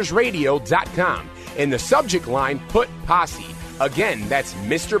MrBlack@LikeItMattersRadio.com. In the subject line, put Posse. Again, that's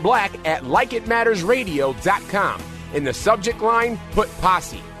MrBlack@LikeItMattersRadio.com. In the subject line, put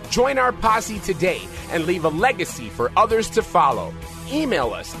Posse. Join our posse today and leave a legacy for others to follow.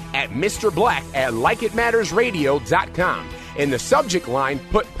 Email us at MrBlack@LikeItMattersRadio.com. In the subject line,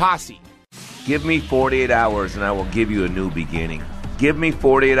 put Posse. Give me 48 hours and I will give you a new beginning. Give me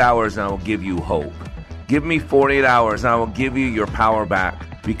 48 hours and I will give you hope. Give me 48 hours and I will give you your power back.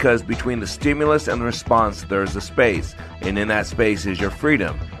 Because between the stimulus and the response, there is a space. And in that space is your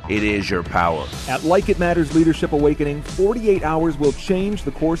freedom. It is your power. At Like It Matters Leadership Awakening, 48 hours will change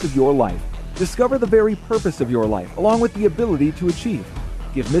the course of your life. Discover the very purpose of your life, along with the ability to achieve.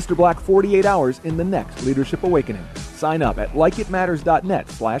 Give Mr. Black 48 hours in the next Leadership Awakening. Sign up at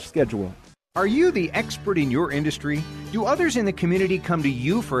likeitmatters.net/schedule. Are you the expert in your industry? Do others in the community come to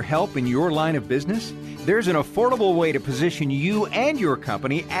you for help in your line of business? There's an affordable way to position you and your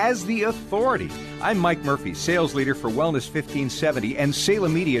company as the authority. I'm Mike Murphy, sales leader for Wellness 1570 and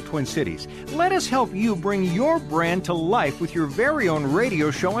Salem Media Twin Cities. Let us help you bring your brand to life with your very own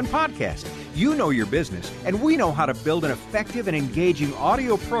radio show and podcast. You know your business, and we know how to build an effective and engaging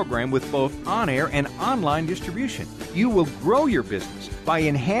audio program with both on-air and online distribution. You will grow your business by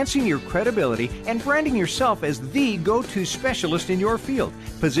enhancing your credibility and branding yourself as the go-to specialist in your field,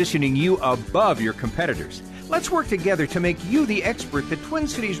 positioning you above your competitors. Let's work together to make you the expert that Twin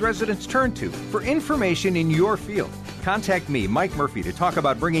Cities residents turn to for information in your field. Contact me, Mike Murphy, to talk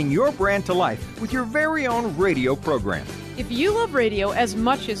about bringing your brand to life with your very own radio program. If you love radio as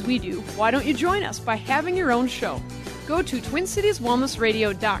much as we do, why don't you join us by having your own show? Go to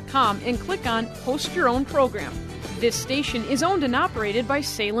TwinCitiesWellnessRadio.com and click on Host Your Own Program. This station is owned and operated by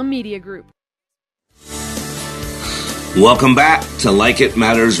Salem Media Group. Welcome back to Like It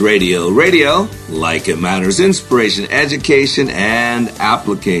Matters Radio. Radio, like it matters, inspiration, education, and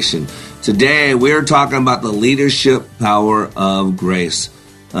application. Today, we're talking about the leadership power of grace.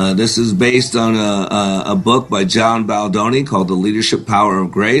 This is based on a book by John Baldoni called The Leadership Power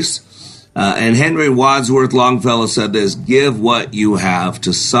of Grace. And Henry Wadsworth Longfellow said this: give what you have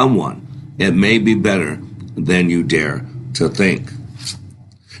to someone. It may be better than you dare to think.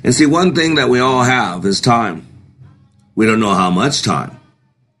 And see, one thing that we all have is time. We don't know how much time,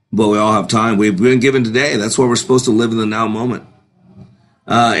 but we all have time. We've been given today. That's why we're supposed to live in the now moment.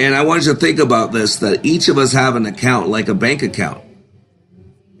 And I want you to think about this, that each of us have an account like a bank account.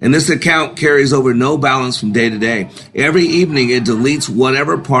 And this account carries over no balance from day to day. Every evening, it deletes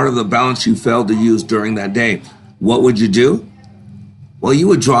whatever part of the balance you failed to use during that day. What would you do? Well, you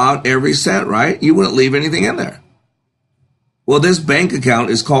would draw out every cent, right? You wouldn't leave anything in there. Well, this bank account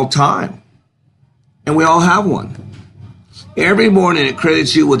is called time, and we all have one. Every morning it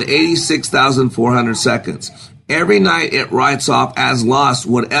credits you with 86,400 seconds. Every night it writes off as lost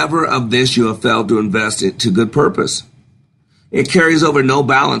whatever of this you have failed to invest it to good purpose. It carries over no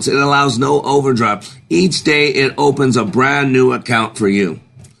balance. It allows no overdraft. Each day it opens a brand new account for you.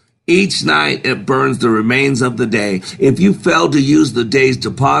 Each night it burns the remains of the day. If you fail to use the day's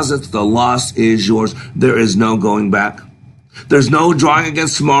deposits, the loss is yours. There is no going back. There's no drawing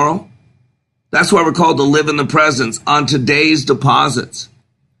against tomorrow. That's why we're called to live in the presence on today's deposits.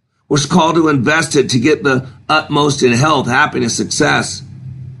 We're called to invest it to get the utmost in health, happiness, success.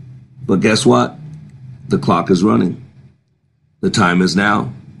 But guess what? The clock is running. The time is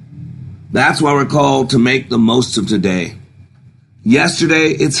now. That's why we're called to make the most of today. Yesterday,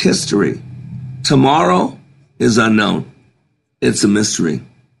 it's history. Tomorrow is unknown. It's a mystery.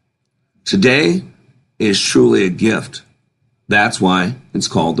 Today is truly a gift. That's why it's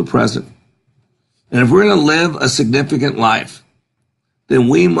called the present. And if we're going to live a significant life, then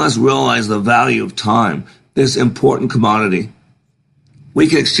we must realize the value of time, this important commodity. We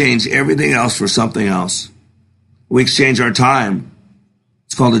can exchange everything else for something else. We exchange our time.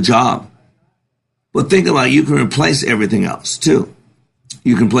 It's called a job. But think about it, you can replace everything else too.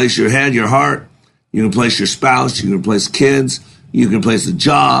 You can replace your head, your heart. You can replace your spouse. You can replace kids. You can replace a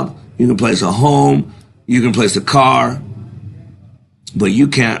job. You can replace a home. You can replace a car. But you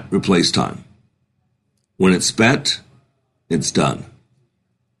can't replace time. When it's spent, it's done.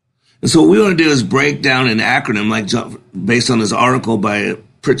 And so what we want to do is break down an acronym like based on this article by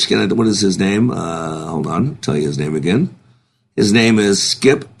Pritchard. What is his name? Hold on, I'll tell you his name again. His name is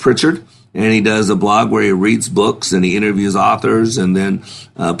Skip Pritchard, and he does a blog where he reads books and he interviews authors, and then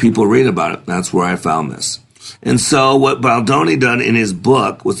people read about it. That's where I found this. And so what Baldoni done in his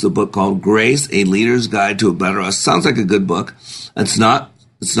book was the book called Grace, A Leader's Guide to a Better Us. Sounds like a good book. It's not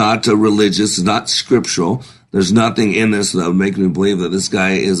religious. It's not scriptural. There's nothing in this that would make me believe that this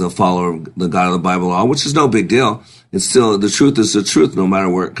guy is a follower of the God of the Bible law, which is no big deal. It's still, the truth is the truth no matter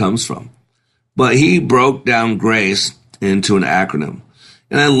where it comes from. But he broke down grace into an acronym.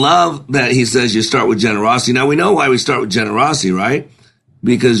 And I love that he says you start with generosity. Now we know why we start with generosity, right?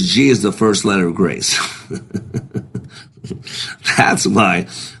 Because G is the first letter of grace. That's why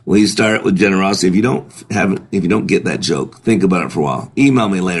we start with generosity. If you don't get that joke, think about it for a while. Email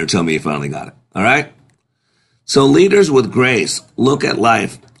me later, tell me you finally got it. All right? So leaders with grace look at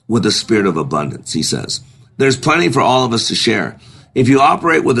life with a spirit of abundance, he says. There's plenty for all of us to share. If you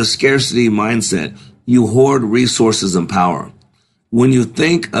operate with a scarcity mindset, you hoard resources and power. When you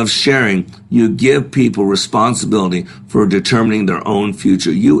think of sharing, you give people responsibility for determining their own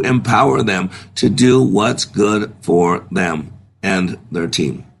future. You empower them to do what's good for them and their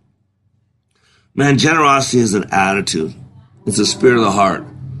team. Man, generosity is an attitude. It's a spirit of the heart.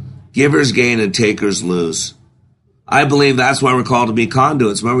 Givers gain and takers lose. I believe that's why we're called to be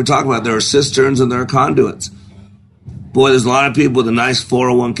conduits. Remember we talked about there are cisterns and there are conduits. Boy, there's a lot of people with a nice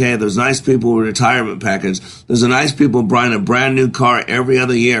 401k. There's nice people with a retirement package. There's a nice people buying a brand new car every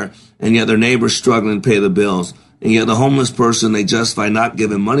other year, and yet their neighbor's struggling to pay the bills. And yet the homeless person they justify not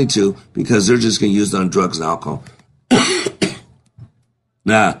giving money to because they're just going to use it on drugs and alcohol.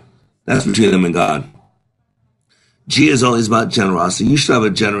 Nah, that's between them and God. G is always about generosity. You should have a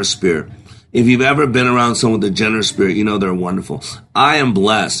generous spirit. If you've ever been around someone with a generous spirit, you know they're wonderful. I am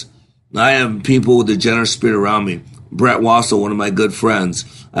blessed. I have people with a generous spirit around me. Brett Wassel, one of my good friends,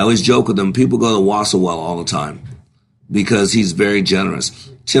 I always joke with him, people go to Wassel well all the time because he's very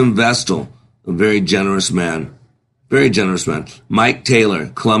generous. Tim Vestal, a very generous man. Very generous man. Mike Taylor,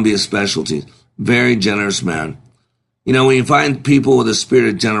 Columbia Specialties, very generous man. You know, when you find people with a spirit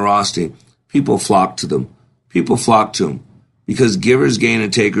of generosity, people flock to them. People flock to them because givers gain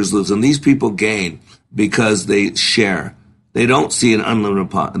and takers lose. And these people gain because they share. They don't see an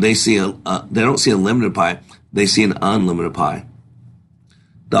unlimited pie. They don't see a limited pie. They see an unlimited pie.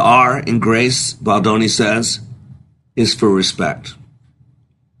 The R in grace, Baldoni says, is for respect.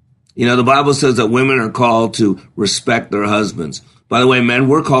 You know, the Bible says that women are called to respect their husbands. By the way, men,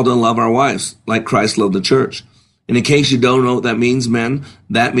 we're called to love our wives like Christ loved the church. And in case you don't know what that means, men,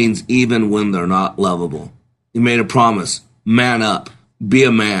 that means even when they're not lovable. You made a promise. Man up. Be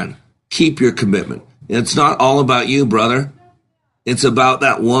a man. Keep your commitment. It's not all about you, brother. It's about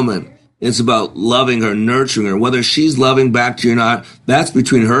that woman. It's about loving her, nurturing her. Whether she's loving back to you or not, that's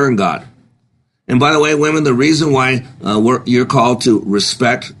between her and God. And by the way, women, the reason why you're called to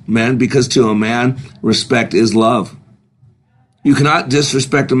respect men, because to a man, respect is love. You cannot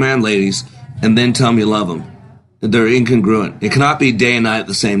disrespect a man, ladies, and then tell him you love him. They're incongruent. It cannot be day and night at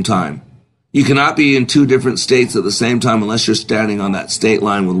the same time. You cannot be in two different states at the same time unless you're standing on that state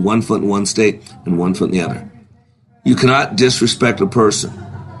line with 1 foot in one state and 1 foot in the other. You cannot disrespect a person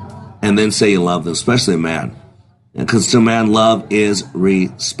and then say you love them, especially a man. Because to a man, love is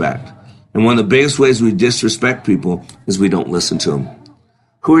respect. And one of the biggest ways we disrespect people is we don't listen to them.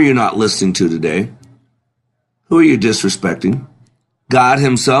 Who are you not listening to today? Who are you disrespecting? God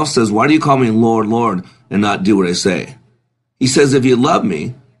himself says, why do you call me Lord, Lord, and not do what I say? He says, if you love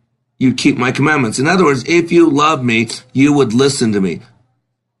me, you keep my commandments. In other words, if you love me, you would listen to me.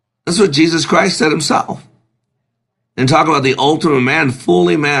 That's what Jesus Christ said himself. And talk about the ultimate man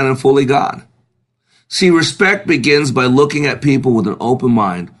and fully God. See, respect begins by looking at people with an open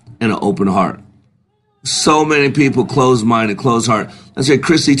mind and an open heart. So many people closed mind and closed heart. That's why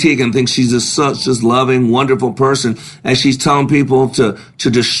Chrissy Teigen thinks she's just such a loving, wonderful person, as she's telling people to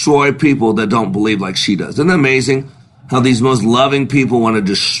destroy people that don't believe like she does. Isn't that amazing? How these most loving people want to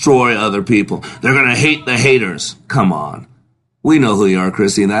destroy other people. They're going to hate the haters. Come on. We know who you are,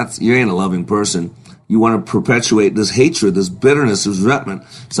 Chrissy, and you ain't a loving person. You want to perpetuate this hatred, this bitterness, this resentment.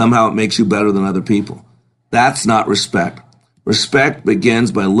 Somehow it makes you better than other people. That's not respect. Respect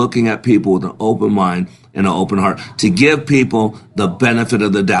begins by looking at people with an open mind and an open heart, to give people the benefit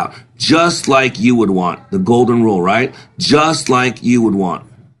of the doubt, just like you would want. The golden rule, right? Just like you would want.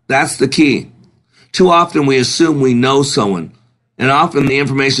 That's the key. Too often we assume we know someone, and often the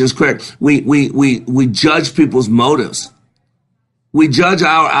information is correct. We judge people's motives. We judge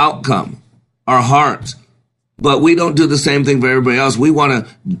our outcome, our hearts, but we don't do the same thing for everybody else. We want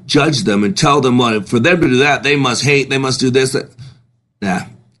to judge them and tell them what, for them to do that, they must hate, they must do this. Nah,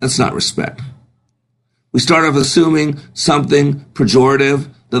 that's not respect. We start off assuming something pejorative,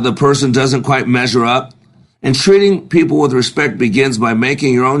 that the person doesn't quite measure up. And treating people with respect begins by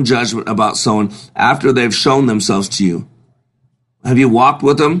making your own judgment about someone after they've shown themselves to you. Have you walked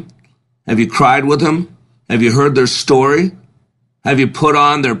with them? Have you cried with them? Have you heard their story? Have you put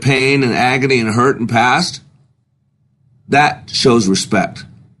on their pain and agony and hurt and past? That shows respect.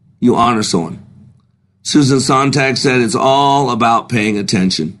 You honor someone. Susan Sontag said it's all about paying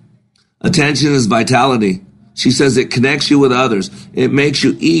attention. Attention is vitality. She says it connects you with others. It makes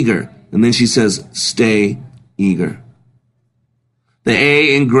you eager. And then she says, stay eager. The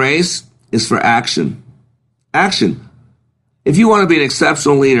A in grace is for action. Action. If you want to be an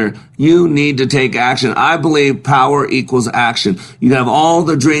exceptional leader, you need to take action. I believe power equals action. You have all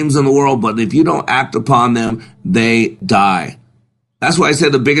the dreams in the world, but if you don't act upon them, they die. That's why I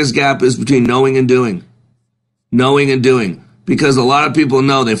said the biggest gap is between knowing and doing. Knowing and doing. Because a lot of people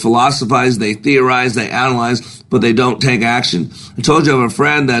know, they philosophize, they theorize, they analyze, but they don't take action. I told you I have a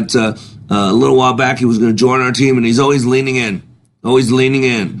friend that a little while back he was going to join our team, and he's always leaning in. Always leaning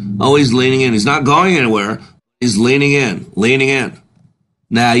in. Always leaning in. He's not going anywhere. He's leaning in. Leaning in.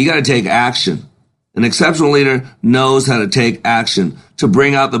 Now, you got to take action. An exceptional leader knows how to take action to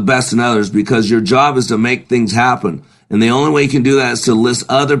bring out the best in others, because your job is to make things happen. And the only way you can do that is to enlist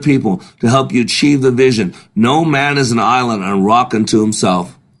other people to help you achieve the vision. No man is an island and a rock unto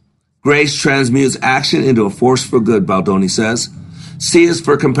himself. Grace transmutes action into a force for good, Baldoni says. C is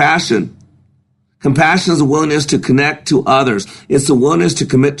for compassion. Compassion is a willingness to connect to others. It's a willingness to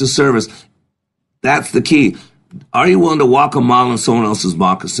commit to service. That's the key. Are you willing to walk a mile in someone else's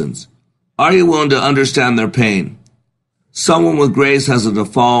moccasins? Are you willing to understand their pain? Someone with grace has a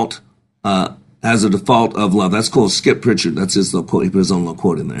default of love. That's called Skip Pritchard. That's his little quote. He put his own little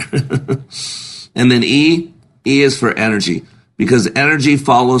quote in there. And then E is for energy, because energy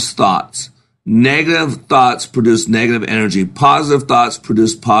follows thoughts. Negative thoughts produce negative energy. Positive thoughts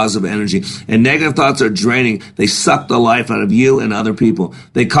produce positive energy. And negative thoughts are draining. They suck the life out of you and other people.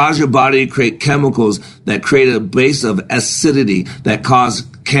 They cause your body to create chemicals that create a base of acidity that cause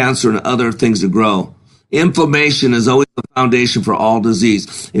cancer and other things to grow. Inflammation is always the foundation for all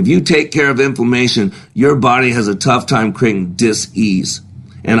disease. If you take care of inflammation, your body has a tough time creating dis-ease.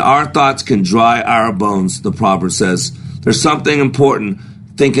 And our thoughts can dry our bones, the proverb says. There's something important,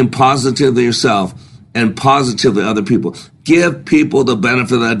 thinking positively yourself and positively other people. Give people the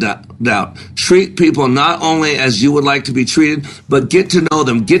benefit of the doubt. Treat people not only as you would like to be treated, but get to know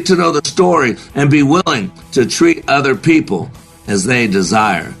them, get to know their story, and be willing to treat other people as they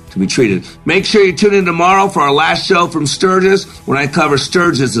desire to be treated. Make sure you tune in tomorrow for our last show from Sturgis, when I cover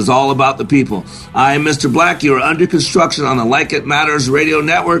Sturgis is all about the people. I am Mr. Black. You are under construction on the Like It Matters radio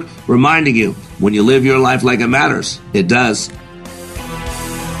network, reminding you, when you live your life like it matters, it does.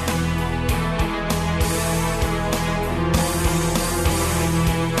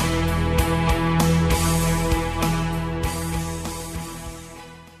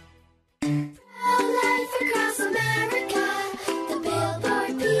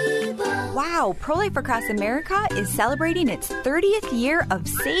 Wow, Pro-Life Across America is celebrating its 30th year of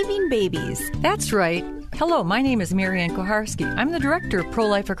saving babies. That's right. Hello, my name is Marianne Koharski. I'm the director of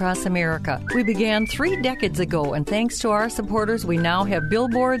Pro-Life Across America. We began 3 decades ago, and thanks to our supporters, we now have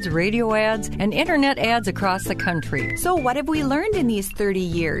billboards, radio ads, and internet ads across the country. So what have we learned in these 30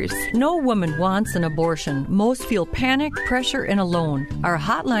 years? No woman wants an abortion. Most feel panic, pressure, and alone. Our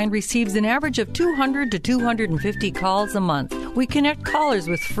hotline receives an average of 200 to 250 calls a month. We connect callers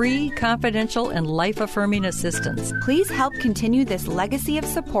with free, confidential, and life-affirming assistance. Please help continue this legacy of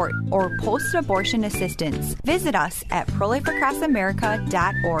support or post-abortion assistance. Visit us at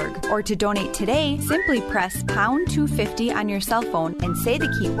prolifeacrossamerica.org. Or to donate today, simply press pound 250 on your cell phone and say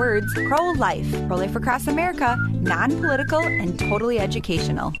the key words pro-life. Pro-Life Across America, non-political and totally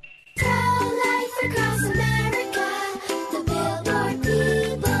educational. Pro-Life Across America, the Billboard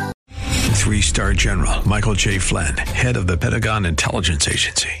people. 3-star General Michael J. Flynn, head of the Pentagon Intelligence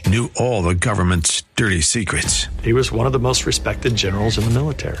Agency, knew all the government's dirty secrets. He was one of the most respected generals in the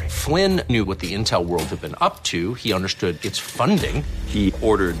military. Flynn knew what the intel world had been up to. He understood its funding. He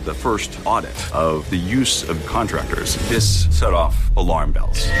ordered the first audit of the use of contractors. This set off alarm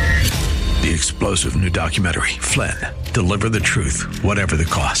bells. The explosive new documentary, Flynn, Deliver the Truth, Whatever the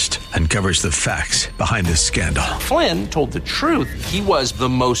Cost, uncovers the facts behind this scandal. Flynn told the truth. He was the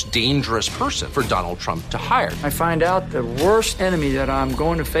most dangerous person for Donald Trump to hire. I find out the worst enemy that I'm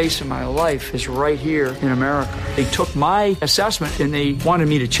going to face in my life is right here in America. They took my assessment and they wanted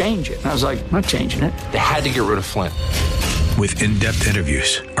me to change it. And I was like, I'm not changing it. They had to get rid of Flynn. With in-depth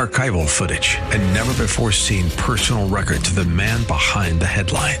interviews, archival footage, and never-before-seen personal records of the man behind the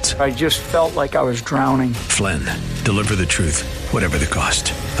headlines. I just felt like I was drowning. Flynn, Deliver the Truth, Whatever the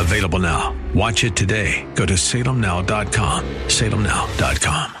Cost. Available now. Watch it today. Go to salemnow.com.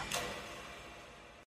 salemnow.com.